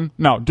one.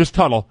 No, just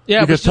Tuttle.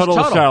 Yeah, because Tuttle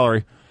is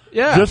salary.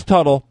 Yeah. Just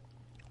Tuttle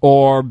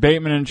or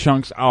Bateman and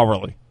Chunks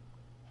hourly.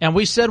 And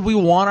we said we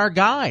want our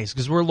guys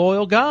because we're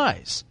loyal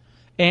guys.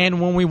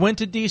 And when we went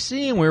to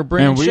D.C. and we were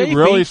bringing Chafee... And we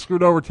really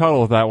screwed over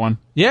Tuttle with that one.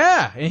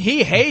 Yeah, and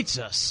he hates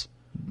us.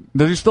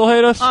 Does he still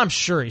hate us? I'm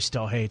sure he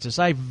still hates us.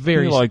 He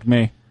liked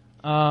me.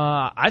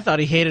 I thought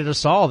he hated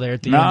us all there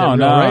at the end of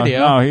Real Radio.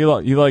 No,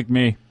 he liked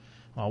me.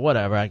 Well,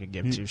 whatever. I could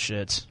give two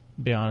shits,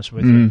 to be honest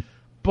with you.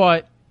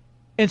 But,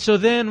 and so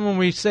then when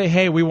we say,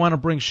 hey, we want to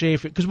bring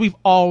Chafee, because we've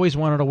always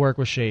wanted to work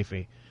with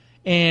Chafee,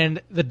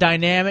 and the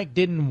dynamic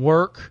didn't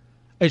work.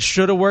 It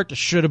should have worked. It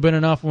should have been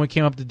enough when we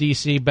came up to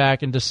D.C.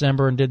 back in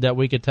December and did that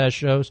week of test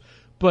shows.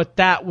 But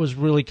that was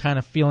really kind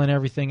of feeling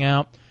everything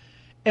out.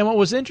 And what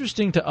was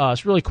interesting to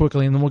us, really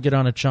quickly, and then we'll get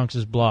on to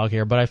Chunks' blog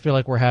here, but I feel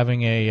like we're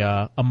having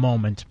a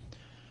moment.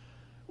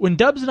 When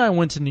Dubs and I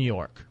went to New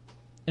York,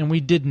 and we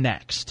did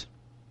Next,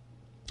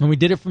 and we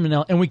did it from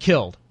an and we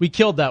killed. We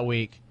killed that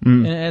week,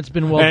 and it's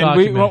been well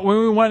documented. When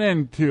we went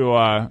into,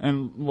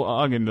 and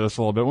I'll get into this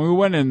a little bit, when we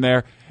went in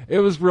there, it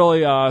was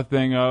really a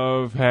thing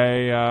of,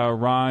 hey,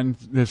 Ron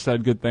has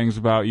said good things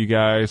about you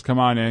guys. Come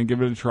on in,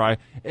 give it a try.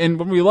 And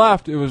when we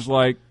left, it was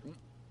like,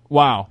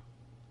 wow,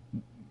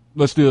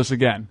 let's do this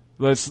again.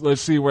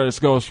 Let's see where this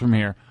goes from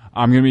here.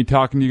 I'm going to be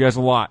talking to you guys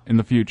a lot in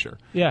the future.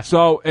 Yeah.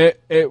 So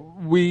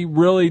we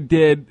really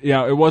did,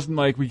 it wasn't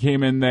like we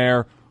came in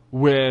there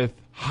with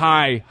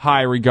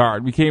high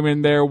regard. We came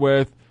in there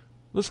with,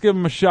 let's give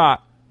them a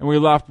shot, and we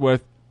left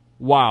with,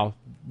 wow,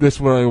 this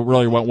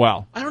really went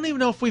well. I don't even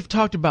know if we've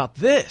talked about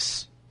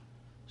this.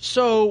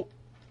 So,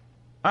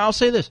 I'll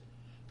say this.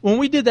 When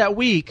we did that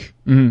week,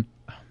 when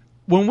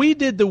we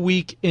did the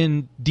week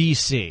in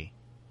D.C.,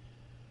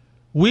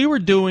 we were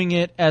doing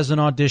it as an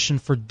audition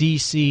for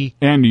D.C.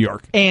 and New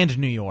York.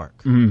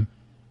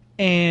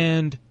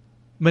 And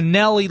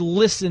Manelli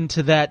listened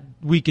to that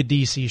week of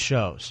D.C.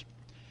 shows.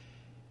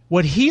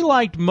 What he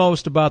liked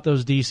most about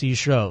those D.C.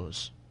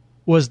 shows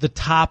was the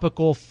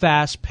topical,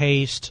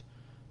 fast-paced,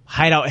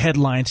 Hideout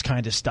headlines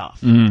kind of stuff.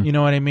 You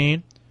know what I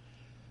mean?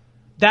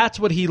 That's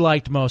what he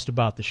liked most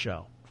about the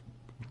show.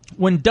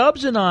 When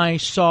Dubs and I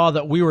saw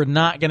that we were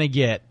not going to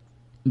get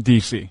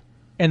DC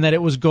and that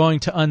it was going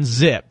to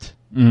Unzipped,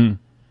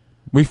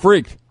 we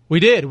freaked. We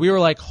did. We were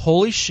like,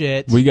 holy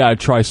shit. We got to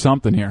try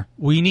something here.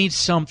 We need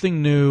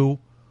something new.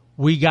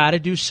 We got to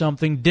do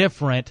something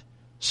different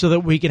so that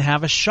we can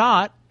have a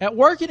shot at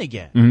working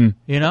again.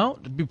 You know,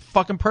 to be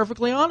fucking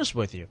perfectly honest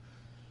with you.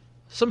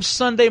 Some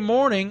Sunday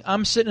morning,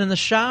 I'm sitting in the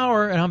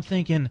shower, and I'm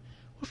thinking,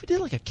 what if we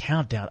did like a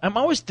countdown? I'm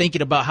always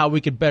thinking about how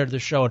we could better the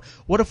show, and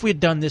what if we had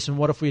done this, and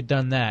what if we had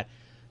done that?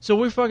 So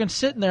we're fucking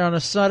sitting there on a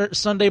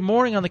Sunday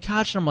morning on the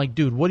couch, and I'm like,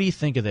 dude, what do you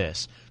think of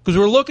this? Because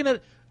we're looking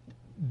at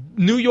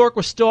New York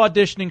was still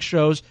auditioning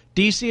shows.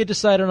 D.C. had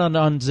decided on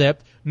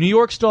Unzipped. New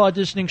York still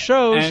auditioning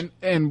shows.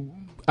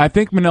 And I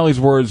think Manelli's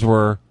words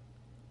were,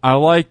 I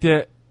liked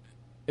it.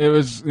 It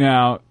was,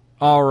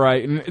 all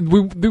right. And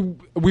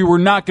we were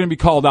not going to be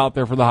called out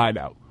there for the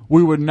Hideout.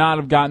 We would not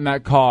have gotten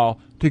that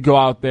call to go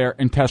out there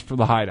and test for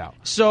the Hideout.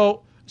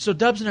 So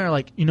Dubs and I are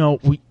like,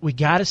 we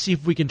got to see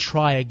if we can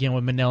try again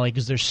with Manelli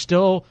because they're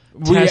still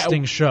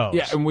testing shows.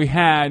 Yeah, and we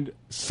had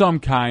some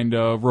kind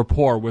of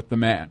rapport with the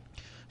man.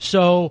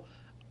 So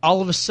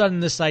all of a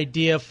sudden, this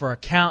idea for a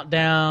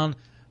countdown,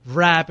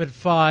 rapid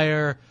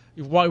fire.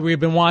 We've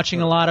been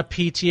watching a lot of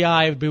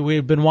PTI.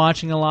 We've been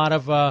watching a lot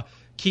of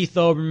Keith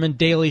Olbermann,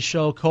 Daily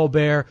Show,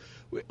 Colbert.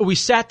 We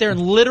sat there and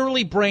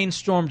literally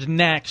brainstormed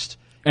next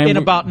in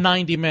about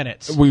 90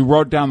 minutes. We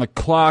wrote down the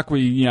clock.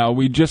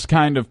 We just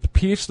kind of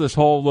pieced this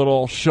whole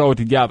little show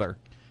together.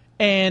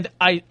 And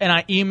I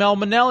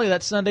emailed Manelli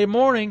that Sunday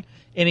morning,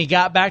 and he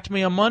got back to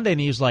me on Monday,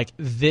 and he was like,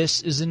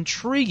 "This is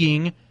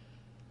intriguing.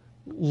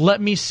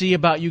 Let me see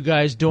about you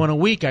guys doing a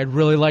week. I'd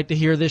really like to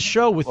hear this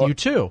show with you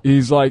too."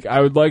 He's like,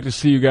 "I would like to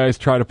see you guys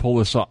try to pull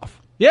this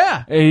off."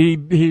 Yeah. He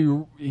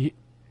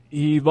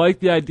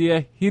liked the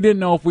idea. He didn't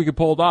know if we could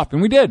pull it off,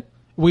 and we did.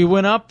 We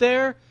went up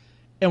there,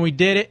 and we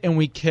did it, and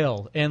we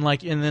killed. And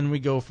then we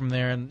go from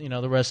there, and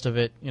the rest of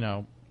it,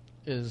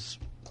 is,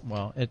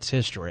 well, it's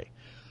history.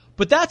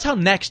 But that's how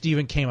Next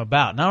even came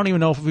about. And I don't even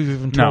know if we've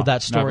even told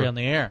that story on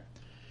the air.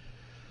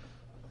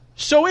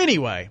 So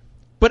anyway,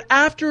 but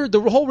after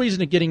the whole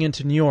reason of getting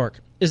into New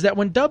York is that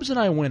when Dubs and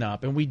I went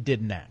up and we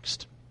did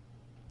Next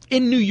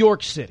in New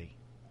York City,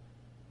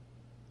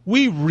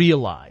 we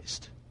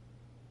realized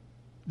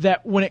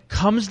that when it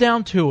comes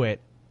down to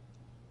it,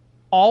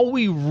 all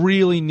we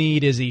really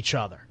need is each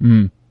other.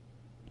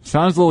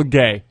 Sounds a little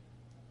gay.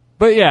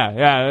 But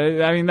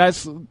yeah. I mean,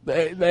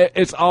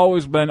 it's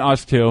always been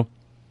us two.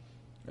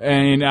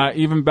 And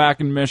even back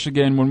in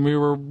Michigan when we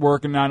were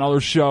working on other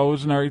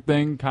shows and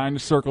everything, kind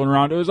of circling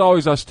around, it was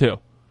always us two.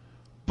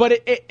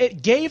 But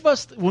it gave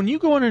us, when you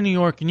go into New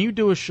York and you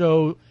do a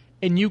show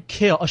and you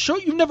kill, a show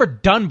you've never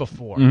done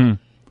before.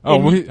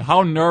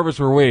 How nervous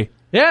were we?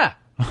 Yeah.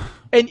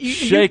 And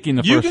shaking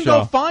the first show. You can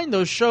go find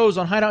those shows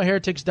on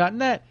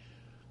hideoutheretics.net,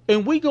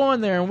 and we go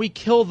in there and we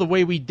kill the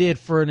way we did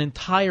for an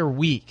entire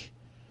week.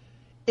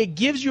 It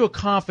gives you a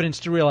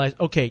confidence to realize,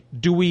 okay,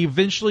 do we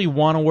eventually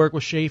want to work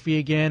with Shafee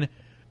again?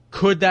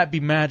 Could that be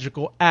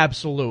magical?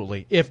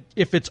 Absolutely. If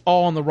it's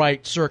all in the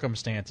right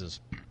circumstances.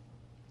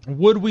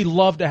 Would we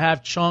love to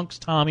have Chunks,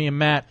 Tommy, and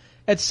Matt?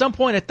 At some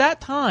point at that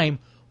time,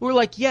 we were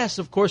like, yes,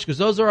 of course, because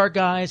those are our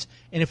guys,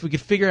 and if we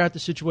could figure out the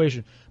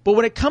situation. But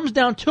when it comes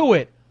down to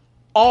it,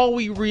 all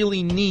we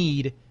really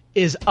need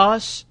is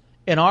us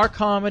and our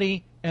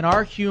comedy and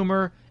our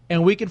humor,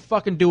 and we can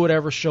fucking do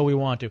whatever show we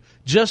want to.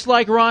 Just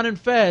like Ron and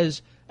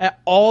Fez,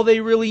 all they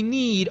really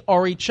need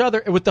are each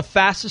other with the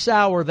fastest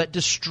hour that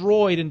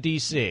destroyed in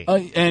D.C.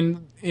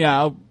 And,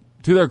 to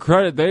their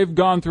credit, they've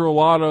gone through a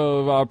lot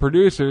of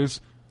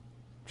producers.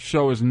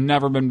 Show has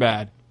never been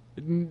bad.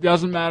 It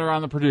doesn't matter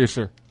on the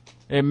producer.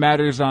 It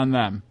matters on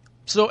them.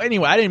 So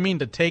anyway, I didn't mean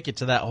to take it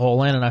to that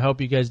whole end, and I hope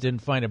you guys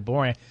didn't find it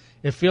boring.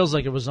 It feels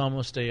like it was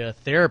almost a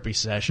therapy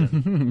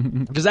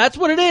session. Because that's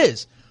what it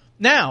is.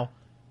 Now,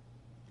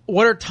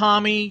 what are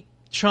Tommy,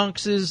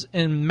 Chunks'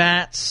 and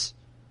Matt's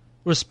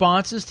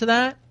responses to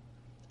that?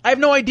 I have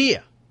no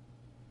idea.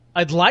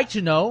 I'd like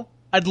to know.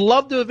 I'd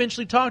love to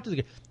eventually talk to the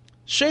guy.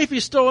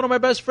 Shafee's still one of my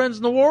best friends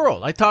in the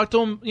world. I talk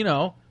to him,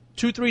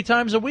 2-3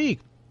 times a week.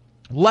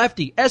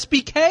 Lefty,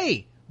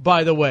 SBK,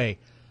 by the way.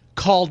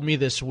 called me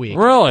this week.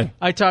 Really?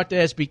 I talked to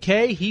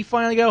SBK. He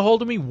finally got a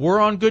hold of me. We're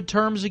on good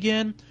terms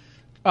again.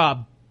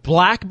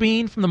 Black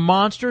Bean from the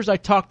Monsters. I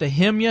talked to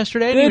him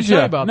yesterday. I didn't even tell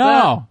you about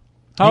that.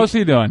 How is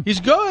he doing? He's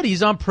good.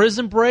 He's on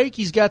Prison Break.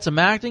 He's got some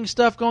acting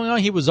stuff going on.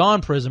 He was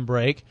on Prison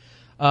Break.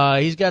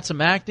 He's got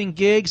some acting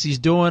gigs. He's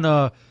doing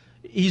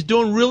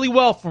really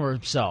well for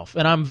himself.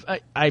 And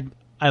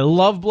I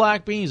love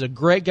Black Bean. He's a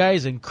great guy.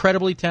 He's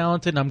incredibly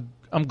talented. And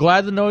I'm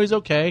glad to know he's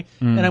okay.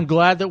 And I'm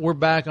glad that we're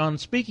back on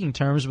speaking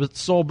terms with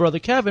Soul Brother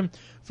Kevin.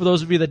 For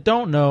those of you that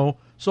don't know,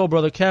 Soul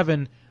Brother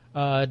Kevin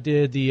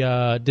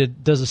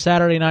does a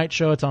Saturday night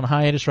show. It's on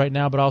hiatus right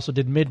now, but also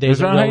did middays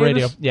at Real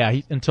Radio.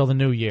 Yeah, until the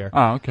new year.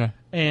 Oh, okay.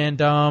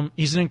 And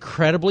he's an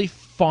incredibly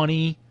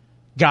funny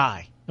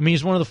guy. I mean,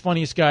 he's one of the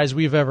funniest guys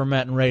we've ever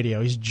met in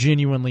radio. He's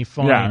genuinely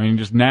funny. Yeah, I mean,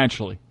 just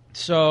naturally.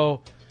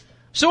 So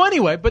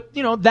anyway, but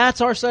that's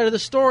our side of the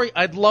story.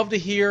 I'd love to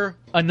hear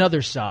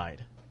another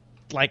side,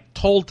 like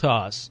told to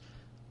us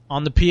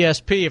on the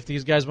PSP. If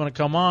these guys want to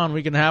come on,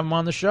 we can have them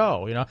on the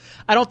show.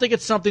 I don't think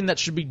it's something that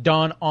should be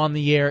done on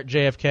the air at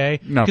JFK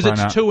because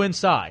it's too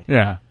inside.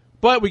 Yeah,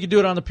 but we could do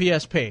it on the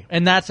PSP,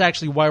 and that's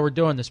actually why we're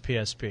doing this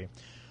PSP.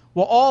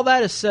 Well, all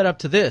that is set up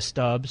to this,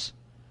 Dubs,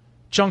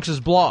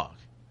 Chunks' blog,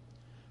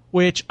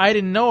 which I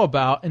didn't know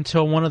about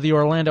until one of the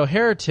Orlando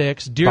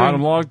Heretics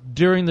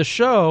during the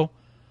show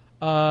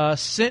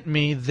sent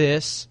me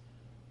this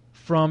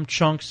from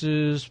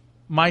Chunks'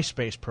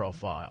 MySpace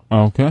profile.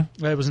 Okay.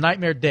 It was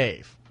Nightmare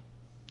Dave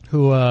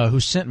who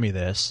sent me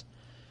this.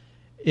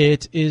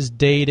 It is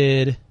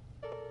dated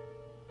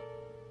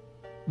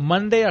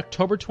Monday,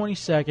 October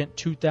 22nd,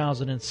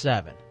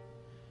 2007.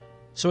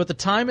 So at the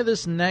time of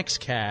this next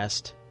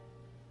cast...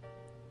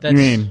 You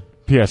mean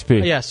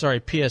PSP? Yeah, sorry,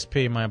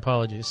 PSP, my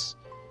apologies.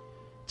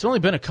 It's only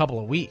been a couple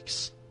of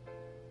weeks.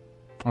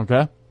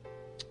 Okay.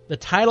 The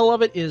title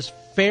of it is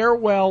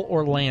Farewell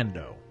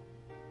Orlando.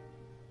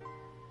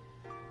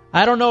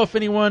 I don't know if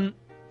anyone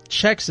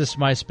checks this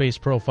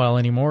MySpace profile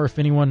anymore, if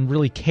anyone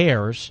really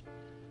cares,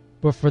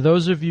 but for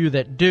those of you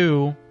that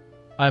do,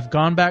 I've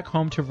gone back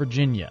home to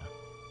Virginia.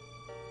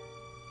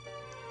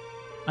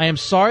 I am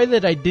sorry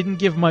that I didn't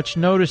give much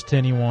notice to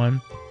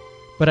anyone,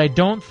 but I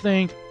don't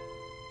think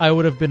I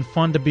would have been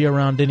fun to be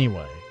around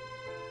anyway.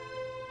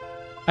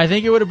 I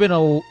think it would have been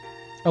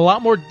a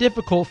lot more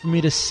difficult for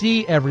me to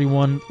see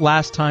everyone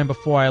last time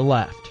before I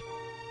left.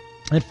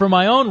 And for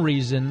my own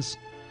reasons,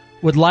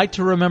 would like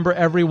to remember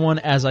everyone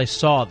as I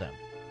saw them.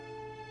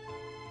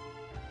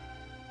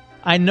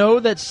 I know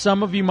that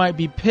some of you might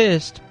be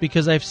pissed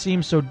because I've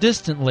seemed so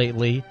distant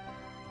lately,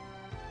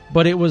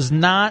 but it was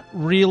not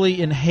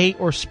really in hate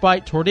or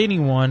spite toward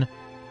anyone.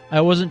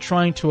 I wasn't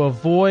trying to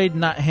avoid,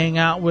 not hang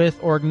out with,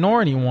 or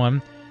ignore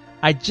anyone.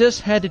 I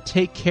just had to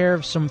take care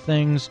of some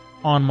things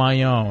on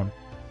my own.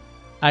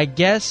 I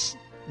guess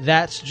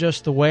that's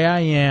just the way I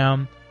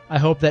am. I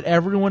hope that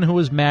everyone who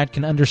is mad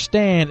can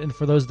understand, and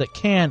for those that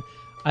can,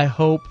 I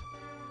hope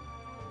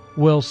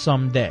will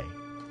someday.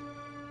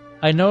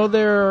 I know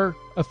there are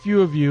a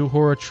few of you who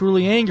are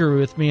truly angry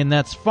with me, and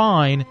that's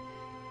fine.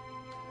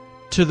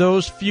 To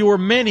those few or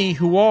many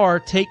who are,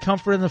 take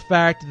comfort in the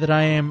fact that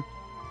I am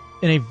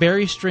in a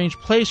very strange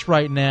place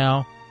right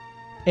now,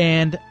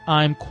 and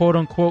I'm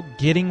quote-unquote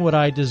getting what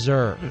I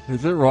deserve.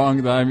 Is it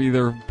wrong that I'm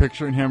either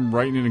picturing him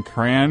writing it in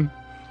crayon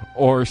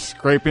or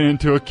scraping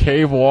into a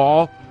cave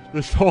wall?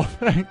 This whole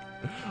thing.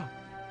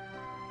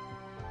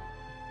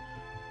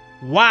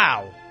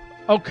 Wow.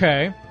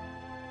 Okay.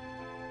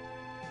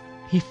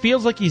 He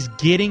feels like he's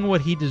getting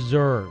what he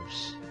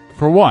deserves.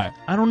 For what?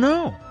 I don't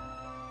know.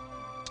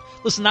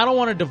 Listen, I don't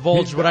want to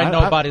divulge what I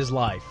know about his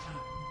life.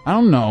 I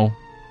don't know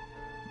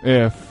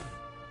if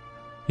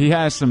he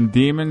has some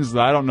demons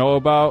that I don't know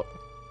about,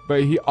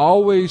 but he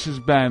always has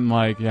been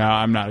like, yeah,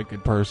 I'm not a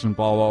good person,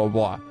 blah, blah,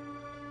 blah.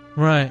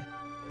 Right.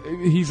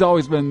 He's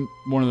always been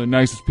one of the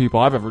nicest people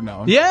I've ever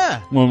known.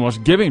 Yeah. One of the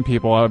most giving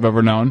people I've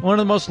ever known. One of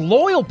the most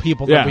loyal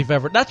people that we've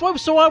ever... That's why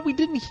so odd we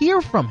didn't hear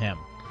from him.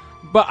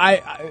 But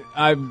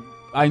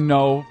I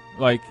know,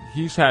 like,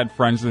 he's had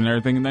friends and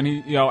everything, and then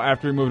he,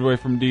 after he moved away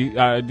from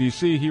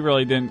D.C., he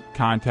really didn't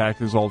contact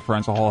his old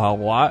friends a whole hell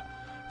of a lot.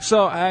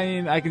 So, I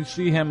mean, I can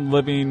see him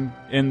living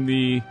in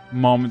the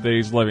moment that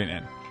he's living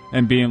in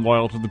and being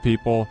loyal to the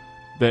people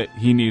that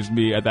he needs to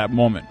be at that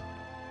moment.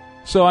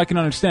 So I can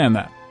understand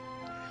that.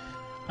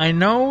 I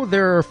know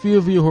there are a few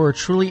of you who are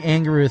truly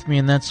angry with me,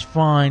 and that's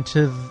fine.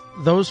 To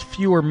those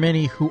few or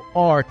many who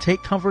are,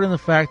 take comfort in the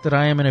fact that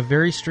I am in a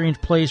very strange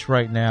place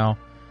right now,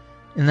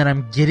 and that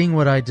I'm getting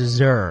what I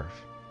deserve.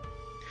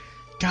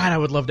 God, I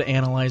would love to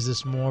analyze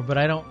this more, but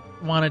I don't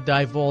want to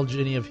divulge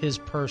any of his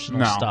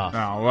personal stuff.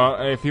 No,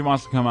 well, if he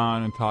wants to come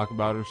on and talk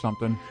about it or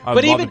something,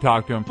 I'd love to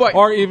talk to him.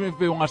 Or even if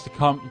he wants to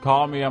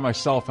call me on my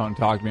cell phone and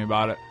talk to me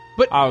about it,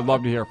 I would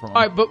love to hear from him.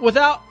 All right, but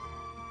without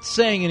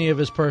saying any of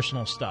his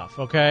personal stuff,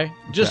 okay?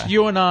 Just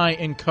you and I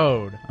in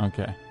code.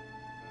 Okay.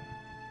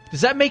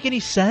 Does that make any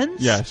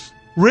sense? Yes.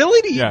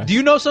 Really? Yes. Do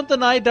you know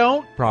something I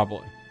don't?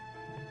 Probably.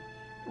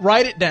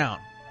 Write it down.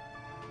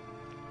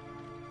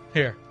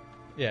 Here.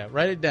 Yeah,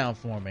 write it down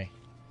for me.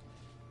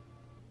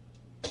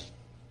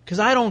 Because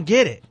I don't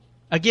get it.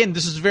 Again,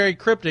 this is very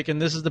cryptic, and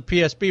this is the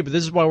PSP, but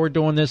this is why we're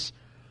doing this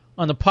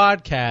on the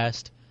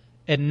podcast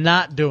and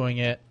not doing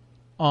it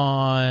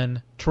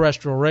on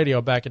terrestrial radio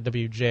back at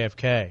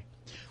WJFK.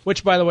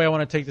 Which, by the way, I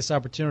want to take this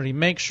opportunity.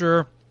 Make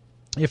sure,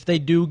 if they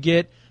do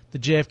get the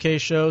JFK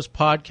shows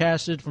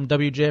podcasted from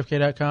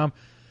WJFK.com,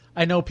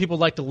 I know people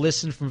like to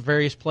listen from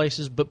various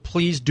places, but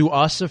please do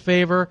us a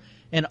favor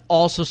and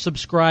also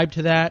subscribe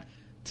to that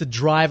to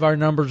drive our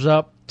numbers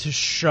up, to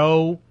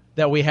show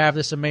that we have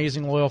this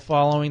amazing loyal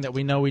following that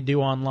we know we do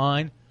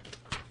online.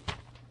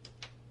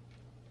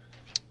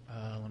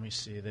 Let me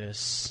see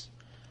this.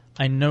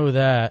 I know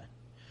that.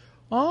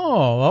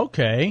 Oh,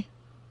 okay.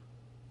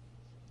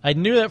 I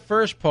knew that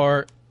first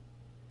part.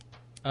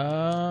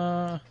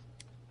 Wow.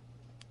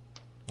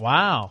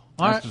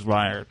 That's just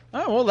wired.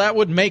 Oh, well, that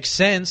would make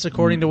sense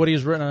according to what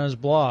he's written on his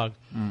blog.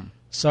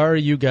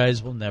 Sorry, you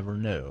guys will never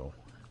know.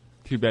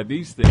 Too bad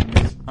these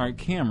things aren't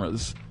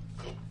cameras.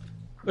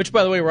 Which,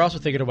 by the way, we're also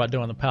thinking about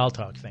doing the Pal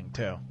Talk thing,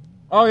 too.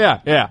 Oh,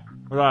 yeah,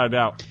 without a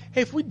doubt.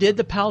 Hey, if we did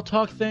the Pal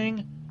Talk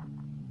thing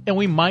and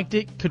we mic'd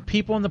it, could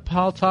people in the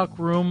Pal Talk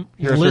room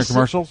hear us during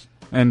commercials?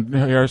 And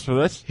hear us for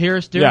this? Hear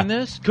us doing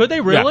this? Could they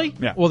really?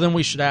 Yeah. Well, then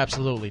we should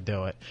absolutely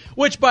do it.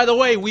 Which, by the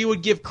way, we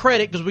would give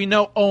credit because we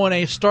know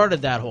O&A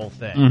started that whole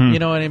thing. You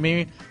know what I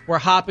mean? We're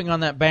hopping on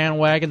that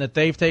bandwagon that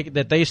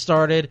they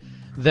started,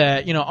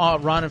 that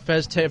Ron and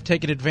Fez have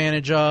taken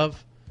advantage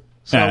of.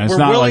 So we're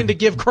willing to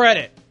give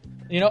credit.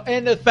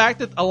 And the fact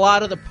that a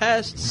lot of the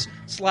pests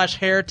 /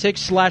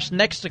 heretics /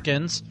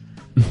 Nexicans,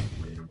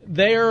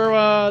 they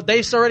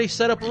already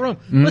set up a room.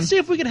 Let's see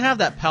if we can have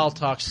that Pal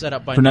Talk set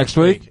up by next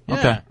week. Yeah.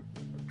 Okay.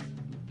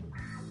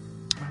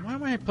 Why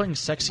am I playing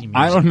sexy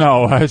music? I don't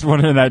know. I was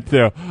wondering that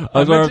too. I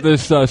was wondering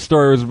if this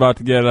story was about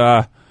to get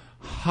hot.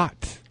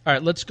 All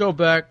right, let's go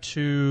back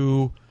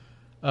to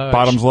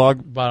Bottom's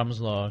log. Bottom's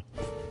log.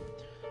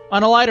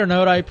 On a lighter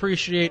note, I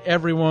appreciate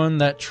everyone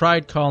that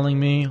tried calling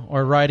me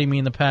or writing me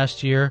in the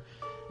past year,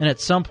 and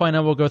at some point I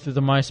will go through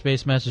the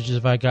MySpace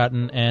messages I've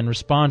gotten and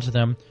respond to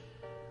them.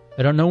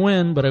 I don't know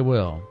when, but I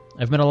will.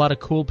 I've met a lot of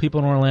cool people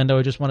in Orlando.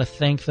 I just want to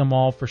thank them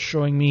all for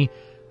showing me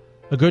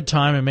a good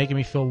time and making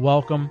me feel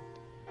welcome.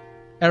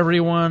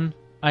 Everyone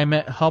I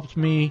met helped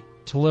me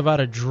to live out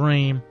a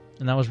dream,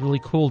 and that was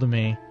really cool to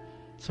me.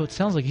 So it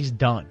sounds like he's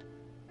done.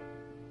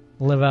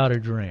 Live out a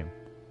dream.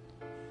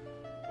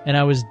 And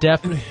it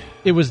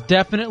was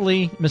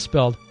definitely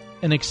misspelled.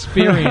 An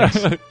experience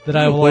that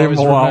I will always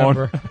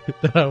remember.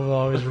 That I will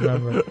always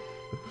remember. What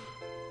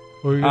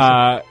were you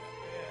gonna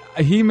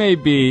say? He may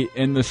be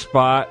in the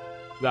spot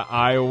that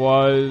I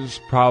was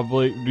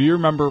probably. Do you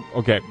remember?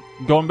 Okay,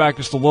 going back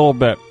just a little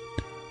bit.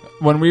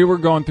 When we were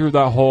going through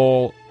that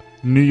whole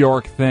New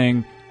York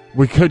thing,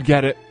 we could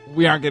get it.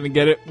 We aren't going to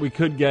get it. We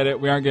could get it.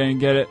 We aren't going to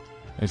get it.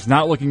 It's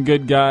not looking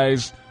good,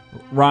 guys.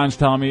 Ron's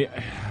telling me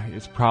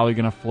it's probably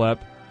going to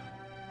flip.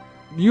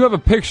 You have a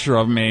picture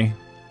of me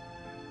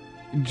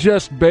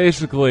just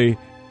basically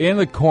in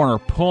the corner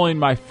pulling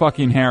my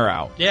fucking hair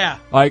out. Yeah.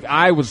 Like,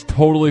 I was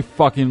totally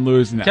fucking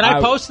losing it. Can I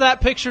post that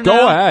picture now?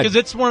 Go ahead. Because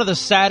it's one of the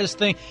saddest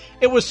things.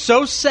 It was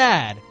so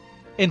sad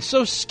and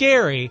so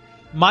scary.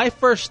 My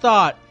first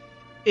thought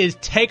is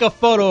take a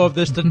photo of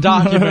this to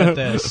document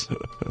this.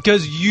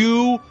 Because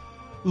you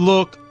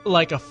look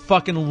like a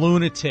fucking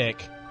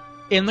lunatic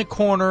in the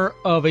corner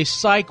of a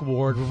psych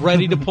ward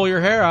ready to pull your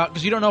hair out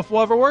because you don't know if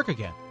we'll ever work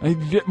again.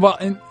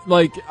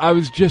 I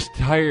was just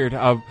tired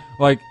of,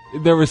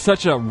 there was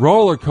such a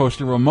roller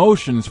coaster of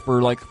emotions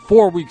for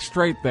 4 weeks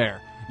straight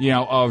there,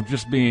 of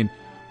just being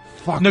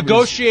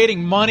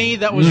negotiating money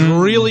that was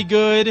really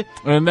good.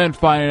 And then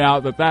finding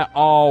out that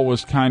all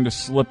was kind of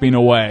slipping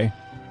away.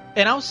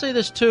 And I'll say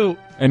this too.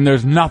 And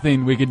there's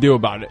nothing we could do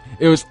about it.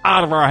 It was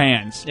out of our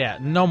hands. Yeah,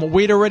 no more.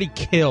 We'd already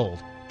killed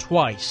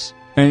twice.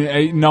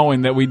 And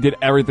knowing that we did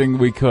everything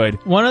we could,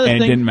 it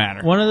didn't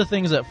matter. One of the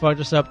things that fucked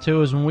us up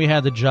too is when we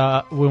had the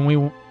job, when we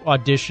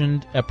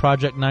auditioned at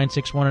Project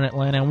 961 in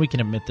Atlanta, and we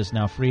can admit this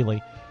now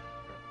freely.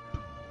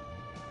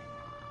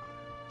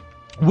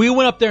 We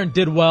went up there and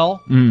did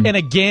well, and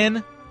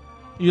again,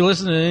 you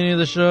listen to any of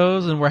the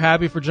shows, and we're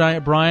happy for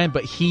Giant Brian,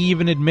 but he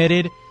even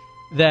admitted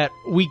that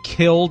we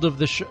killed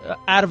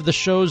out of the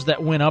shows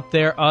that went up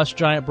there, us,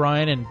 Giant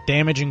Brian, and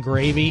Damage and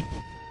Gravy.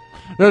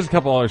 There's a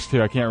couple others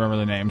too. I can't remember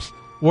the names.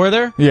 Were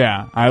there?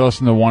 Yeah, I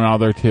listened to one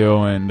other too,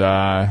 and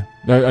I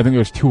think there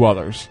was two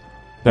others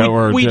that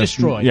we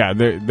destroyed. Yeah,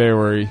 they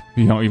were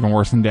even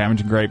worse than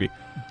Damage and Gravy.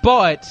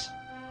 But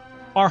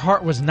our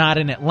heart was not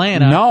in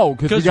Atlanta. No,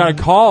 because we got a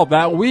call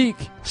that week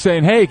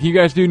saying, "Hey, can you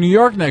guys do New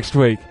York next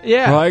week?"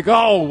 Yeah, we're like,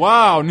 "Oh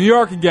wow, New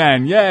York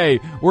again! Yay!"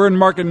 We're in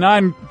Market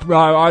 9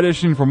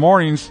 auditioning for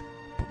mornings.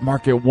 But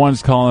Market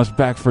 1's calling us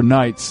back for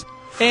nights,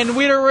 and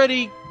we'd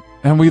already.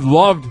 And we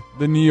loved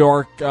the New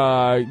York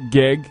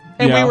gig.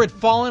 And we were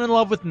falling in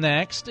love with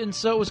Next, and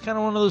so it was kind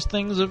of one of those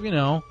things of,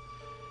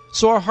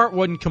 So our heart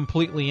wasn't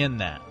completely in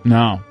that.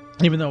 No.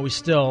 Even though we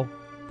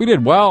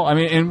did well. I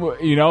mean, and,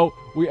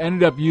 we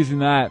ended up using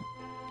that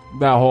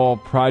whole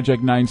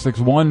Project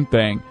 961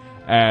 thing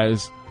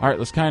as, all right,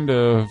 let's kind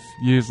of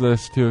use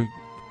this to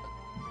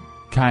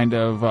kind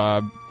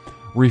of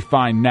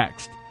refine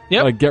next.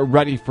 Yep. Like, get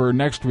ready for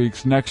next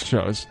week's next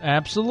shows.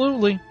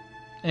 Absolutely.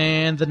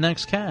 And the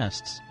next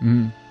casts.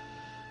 Mm-hmm.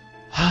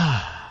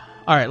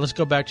 All right, let's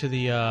go back to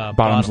the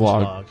Bottoms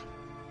log.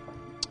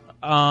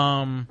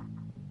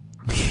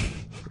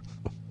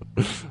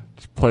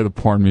 Just play the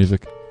porn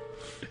music.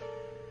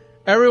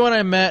 Everyone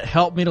I met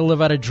helped me to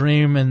live out a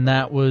dream, and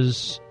that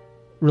was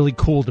really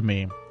cool to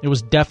me. It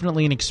was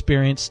definitely an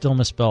experience, still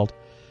misspelled,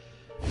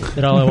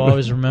 that I'll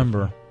always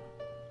remember.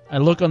 I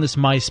look on this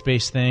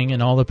MySpace thing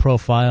and all the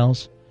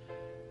profiles,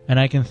 and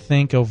I can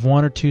think of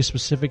one or two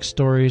specific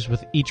stories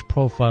with each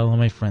profile on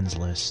my friends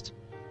list.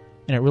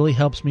 And it really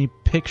helps me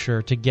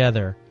picture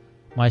together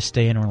my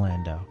stay in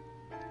Orlando.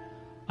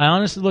 I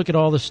honestly look at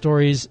all the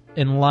stories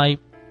in life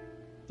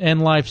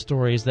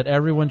stories that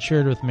everyone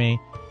shared with me,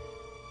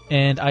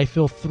 and I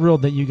feel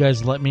thrilled that you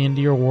guys let me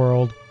into your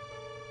world,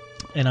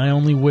 and I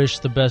only wish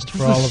the best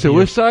for all of you.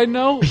 Suicide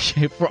note?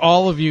 For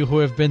all of you who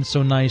have been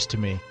so nice to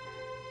me.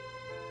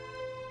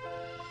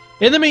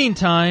 In the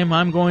meantime,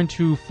 I'm going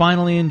to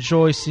finally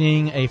enjoy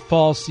seeing a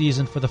fall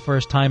season for the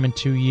first time in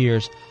 2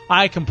 years.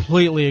 I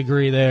completely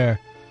agree there.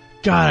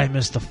 God, I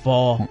miss the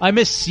fall. I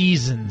miss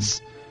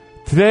seasons.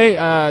 Today,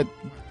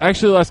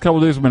 actually the last couple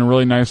of days have been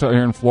really nice out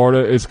here in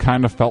Florida. It's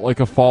kind of felt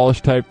like a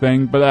fallish type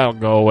thing, but that'll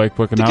go away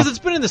quick enough. Because it's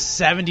been in the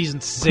 70s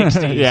and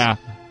 60s. Yeah.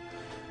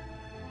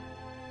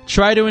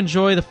 Try to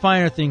enjoy the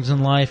finer things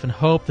in life and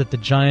hope that the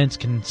Giants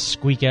can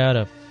squeak out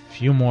a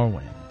few more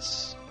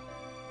wins.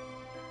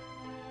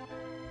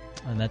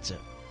 And that's it.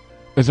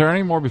 Is there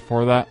any more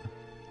before that?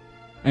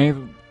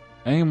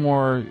 Any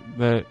more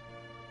that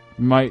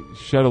might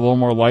shed a little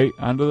more light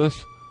onto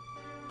this?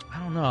 I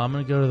don't know. I'm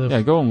going to go to the...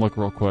 Yeah, go and look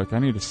real quick. I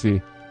need to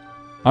see.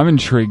 I'm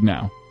intrigued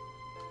now.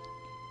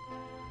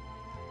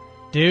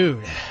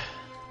 Dude.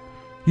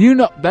 You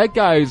know, that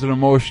guy is an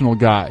emotional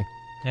guy.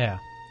 Yeah.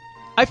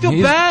 I feel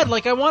bad.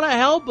 Like, I want to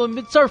help him.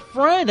 It's our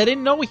friend. I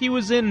didn't know he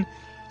was in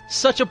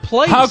such a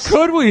place. How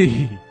could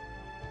we?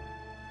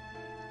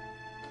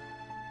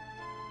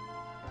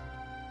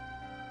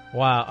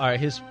 Wow. All right.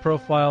 His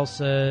profile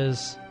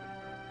says...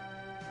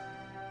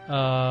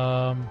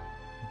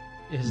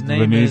 his name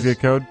Venezia is...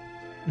 Code?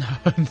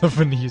 The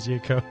Venezia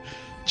Code.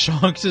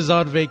 Chunks is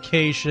on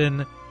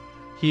vacation.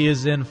 He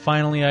is in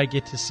Finally I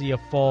Get to See a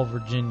Fall,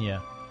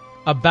 Virginia.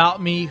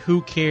 About me,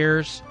 who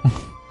cares?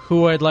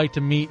 Who I'd like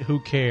to meet, who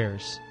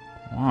cares?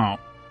 Wow.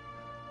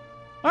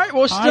 All right,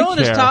 well, still in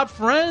his top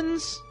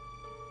friends.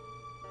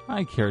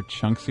 I care,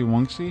 Chunksy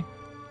Wunksy.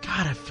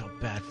 God, I feel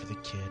bad for the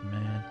kid,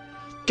 man.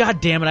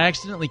 God damn it, I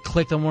accidentally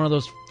clicked on one of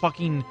those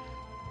fucking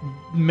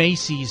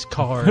Macy's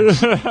cards.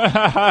 Shit.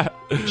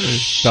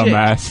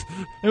 Dumbass.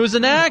 It was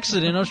an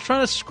accident. I was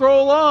trying to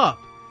scroll up.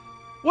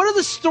 What is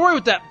the story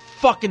with that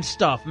fucking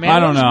stuff, man? I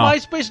don't know.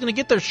 MySpace going to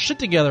get their shit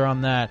together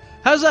on that?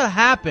 How does that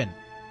happen?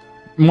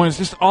 When it's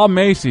just all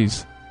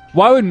Macy's.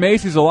 Why would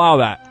Macy's allow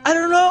that? I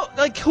don't know.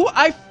 Like, who?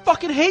 I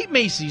fucking hate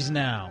Macy's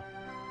now.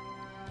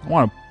 I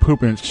want to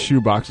poop in its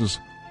shoe boxes.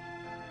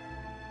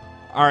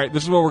 All right,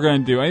 this is what we're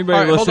going to do.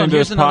 Anybody listening to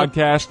this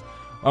podcast,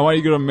 I want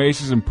you to go to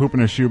Macy's and poop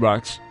in a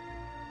shoebox.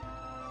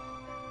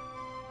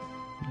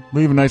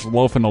 Leave a nice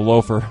loaf in a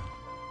loafer.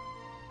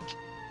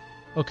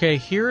 Okay,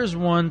 here is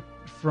one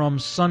from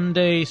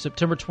Sunday,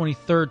 September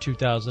 23rd,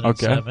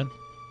 2007. Okay.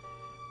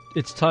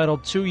 It's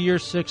titled 2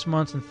 years, 6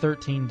 months, and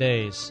 13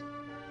 days.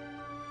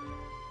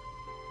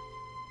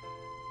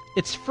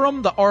 It's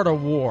from The Art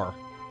of War,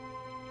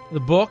 the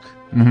book.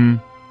 Mm-hmm.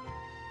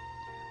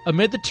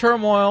 Amid the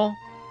turmoil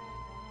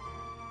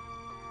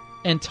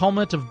and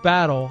tumult of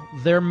battle,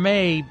 there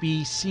may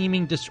be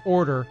seeming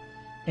disorder,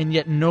 and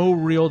yet no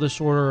real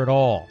disorder at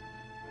all.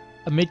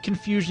 Amid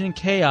confusion and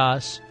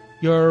chaos,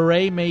 your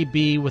array may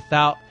be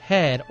without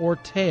head or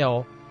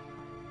tail,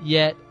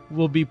 yet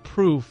will be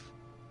proof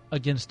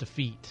against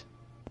defeat.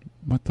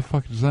 What the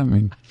fuck does that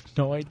mean? I have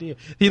no idea.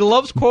 He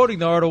loves quoting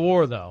The Art of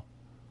War, though.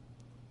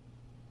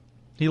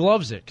 He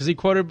loves it, because he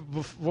quoted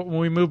when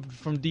we moved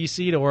from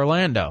D.C. to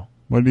Orlando.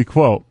 What did he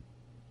quote?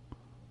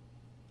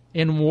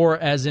 In war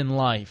as in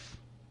life.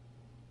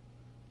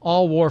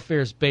 All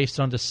warfare is based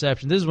on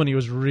deception. This is when he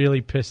was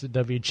really pissed at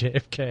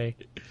WJFK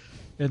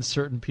and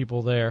certain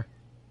people there.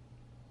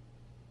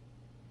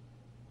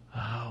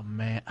 Oh,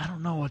 man. I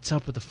don't know what's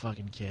up with the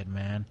fucking kid,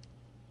 man.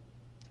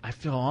 I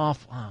feel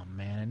awful. Oh,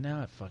 man. And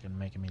now it's fucking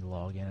making me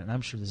log in. And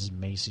I'm sure this is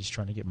Macy's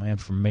trying to get my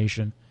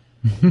information.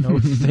 No,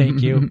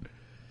 thank you.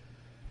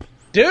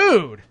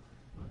 Dude!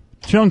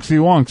 Chunksy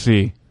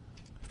Wonksy.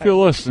 If you're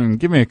listening,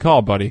 give me a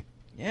call, buddy.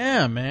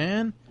 Yeah,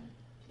 man.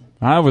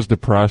 I was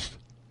depressed.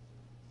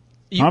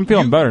 I'm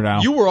feeling better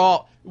now.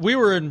 We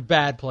were in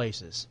bad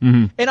places.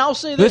 Mm-hmm. And I'll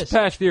say this. This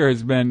past year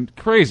has been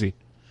crazy.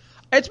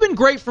 It's been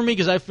great for me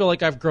because I feel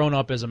like I've grown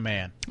up as a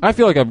man. I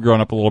feel like I've grown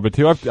up a little bit,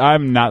 too.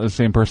 I'm not the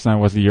same person I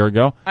was a year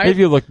ago. If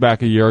you look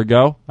back a year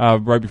ago,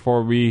 right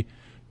before we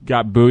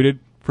got booted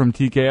from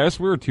TKS,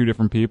 we were two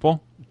different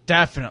people.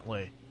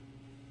 Definitely.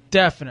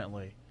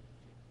 Definitely.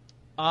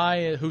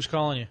 Who's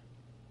calling you?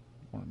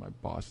 One of my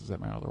bosses at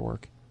my other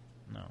work.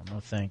 No,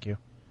 thank you.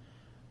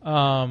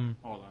 Hold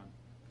on.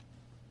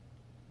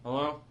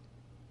 Hello?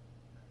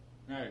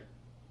 Hey.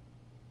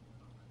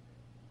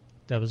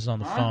 Debs is on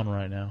the phone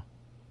right now.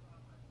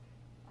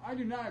 I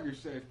do not have your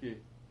safe key.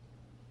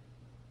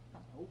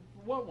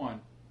 What one?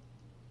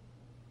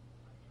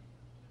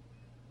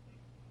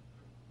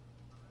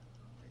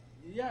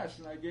 Yes,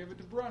 and I gave it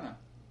to Brenna.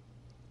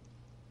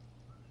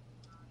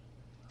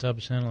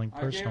 Debs handling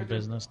personal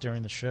business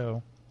during the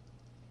show.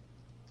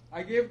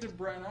 I gave it to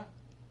Brenna.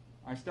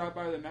 I stopped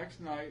by the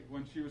next night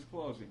when she was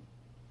closing.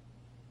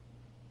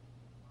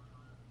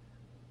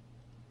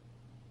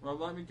 Well,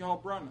 let me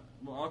call Brenna.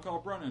 Well, I'll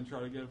call Brenna and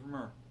try to get it from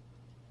her.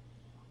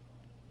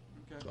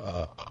 Okay.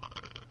 Well,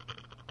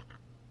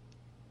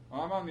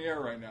 I'm on the air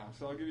right now,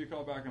 so I'll give you a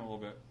call back in a little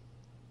bit.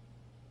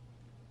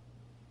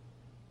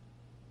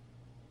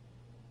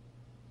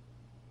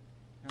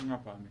 Hang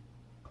up on me.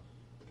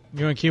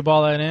 You want to keep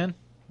all that in?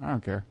 I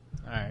don't care.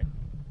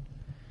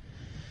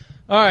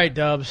 All right,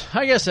 Dubs.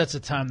 I guess that's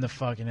the time to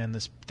fucking end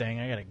this thing.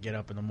 I got to get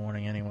up in the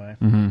morning anyway.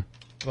 Mm-hmm.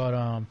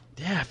 But,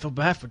 yeah, I feel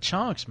bad for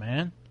Chunks,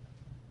 man.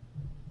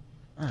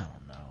 I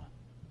don't know.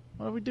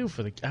 What do we do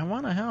for the... I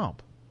want to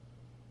help.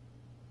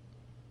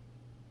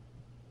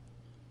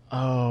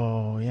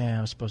 Oh, yeah,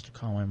 I was supposed to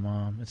call my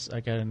mom.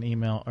 I got an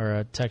email or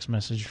a text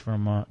message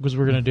from... because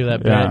we're going to do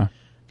that bit.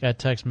 Got a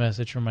text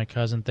message from my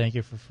cousin. Thank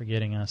you for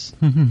forgetting us.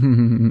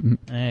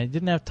 I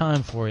didn't have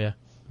time for you.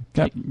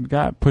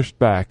 Got pushed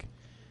back.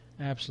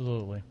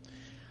 Absolutely.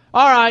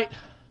 All right.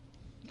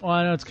 Well,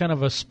 I know it's kind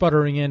of a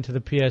sputtering into the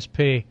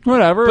PSP.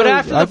 Whatever. But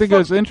I think it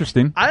was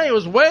interesting. I think it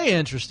was way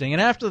interesting.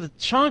 And after the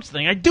Chunks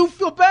thing, I do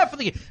feel bad for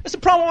the... That's the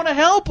problem. I want to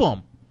help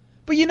him.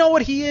 But you know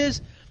what he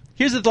is?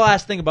 Here's the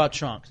last thing about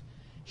Chunks.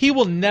 He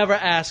will never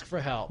ask for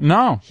help.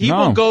 No. He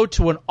will go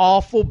to an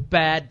awful,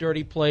 bad,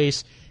 dirty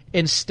place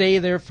and stay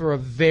there for a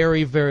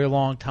very, very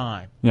long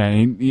time. Yeah,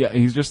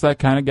 he's just that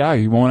kind of guy.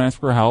 He won't ask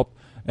for help,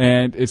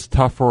 and it's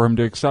tough for him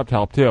to accept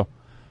help, too.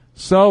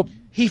 So...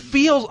 He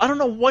feels, I don't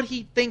know what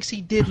he thinks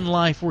he did in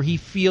life where he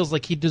feels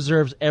like he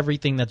deserves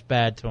everything that's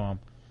bad to him.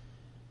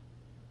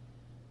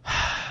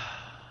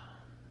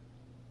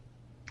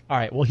 All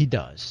right, well, he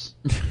does.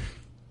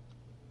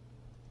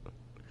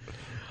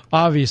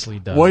 Obviously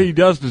does. What he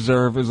does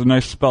deserve is a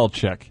nice spell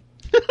check.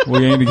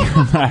 We aim to give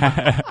him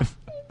that.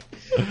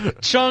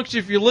 Chunks,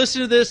 if you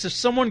listen to this, if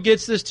someone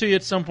gets this to you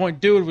at some point,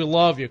 dude, we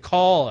love you.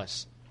 Call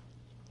us.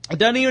 It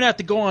doesn't even have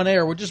to go on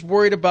air. We're just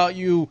worried about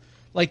you,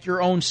 like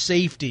your own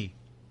safety.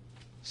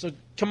 So,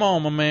 come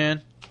on, my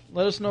man.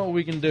 Let us know what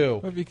we can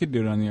do. If you could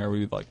do it on the air,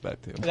 we'd like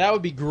that, too. That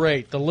would be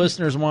great. The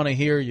listeners want to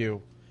hear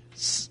you,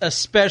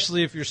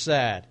 especially if you're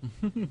sad.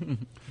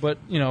 But,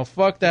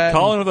 fuck that.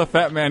 Call into the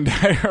Fat Man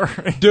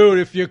Diary. Dude,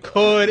 if you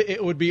could,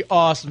 it would be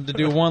awesome to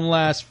do one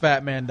last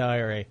Fat Man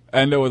Diary.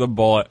 End it with a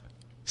bullet.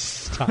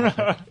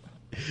 Stop.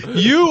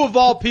 You, of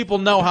all people,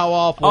 know how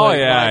awful it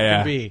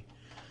can be.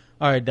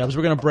 All right, Dubs,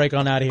 we're going to break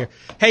on out of here.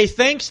 Hey,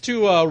 thanks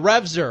to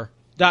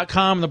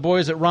Revzer.com, the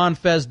boys at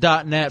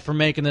ronfez.net for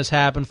making this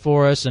happen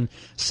for us and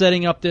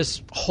setting up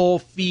this whole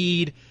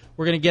feed.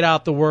 We're going to get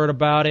out the word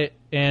about it.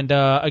 And,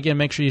 again,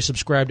 make sure you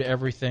subscribe to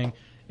everything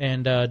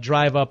and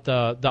drive up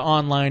the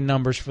online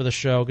numbers for the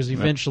show because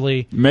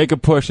eventually... Make a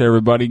push,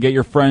 everybody. Get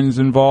your friends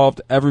involved.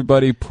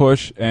 Everybody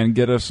push and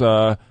get us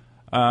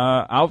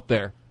out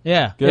there.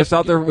 Yeah. Get us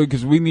out there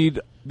because we need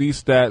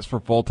these stats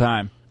for full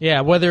time.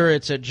 Yeah, whether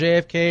it's at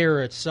JFK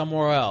or it's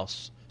somewhere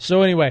else.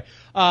 So anyway,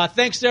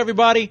 thanks to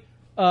everybody.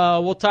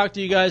 We'll talk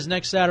to you guys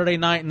next Saturday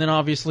night and then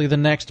obviously the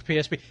next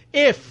PSP.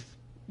 If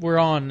we're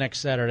on next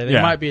Saturday.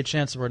 There might be a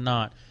chance that we're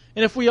not.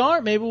 And if we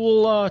are, maybe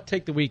we'll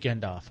take the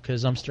weekend off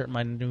because I'm starting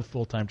my new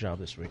full-time job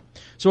this week.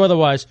 So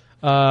otherwise,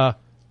 we're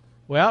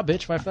out,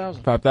 bitch,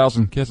 5,000.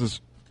 5,000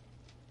 kisses.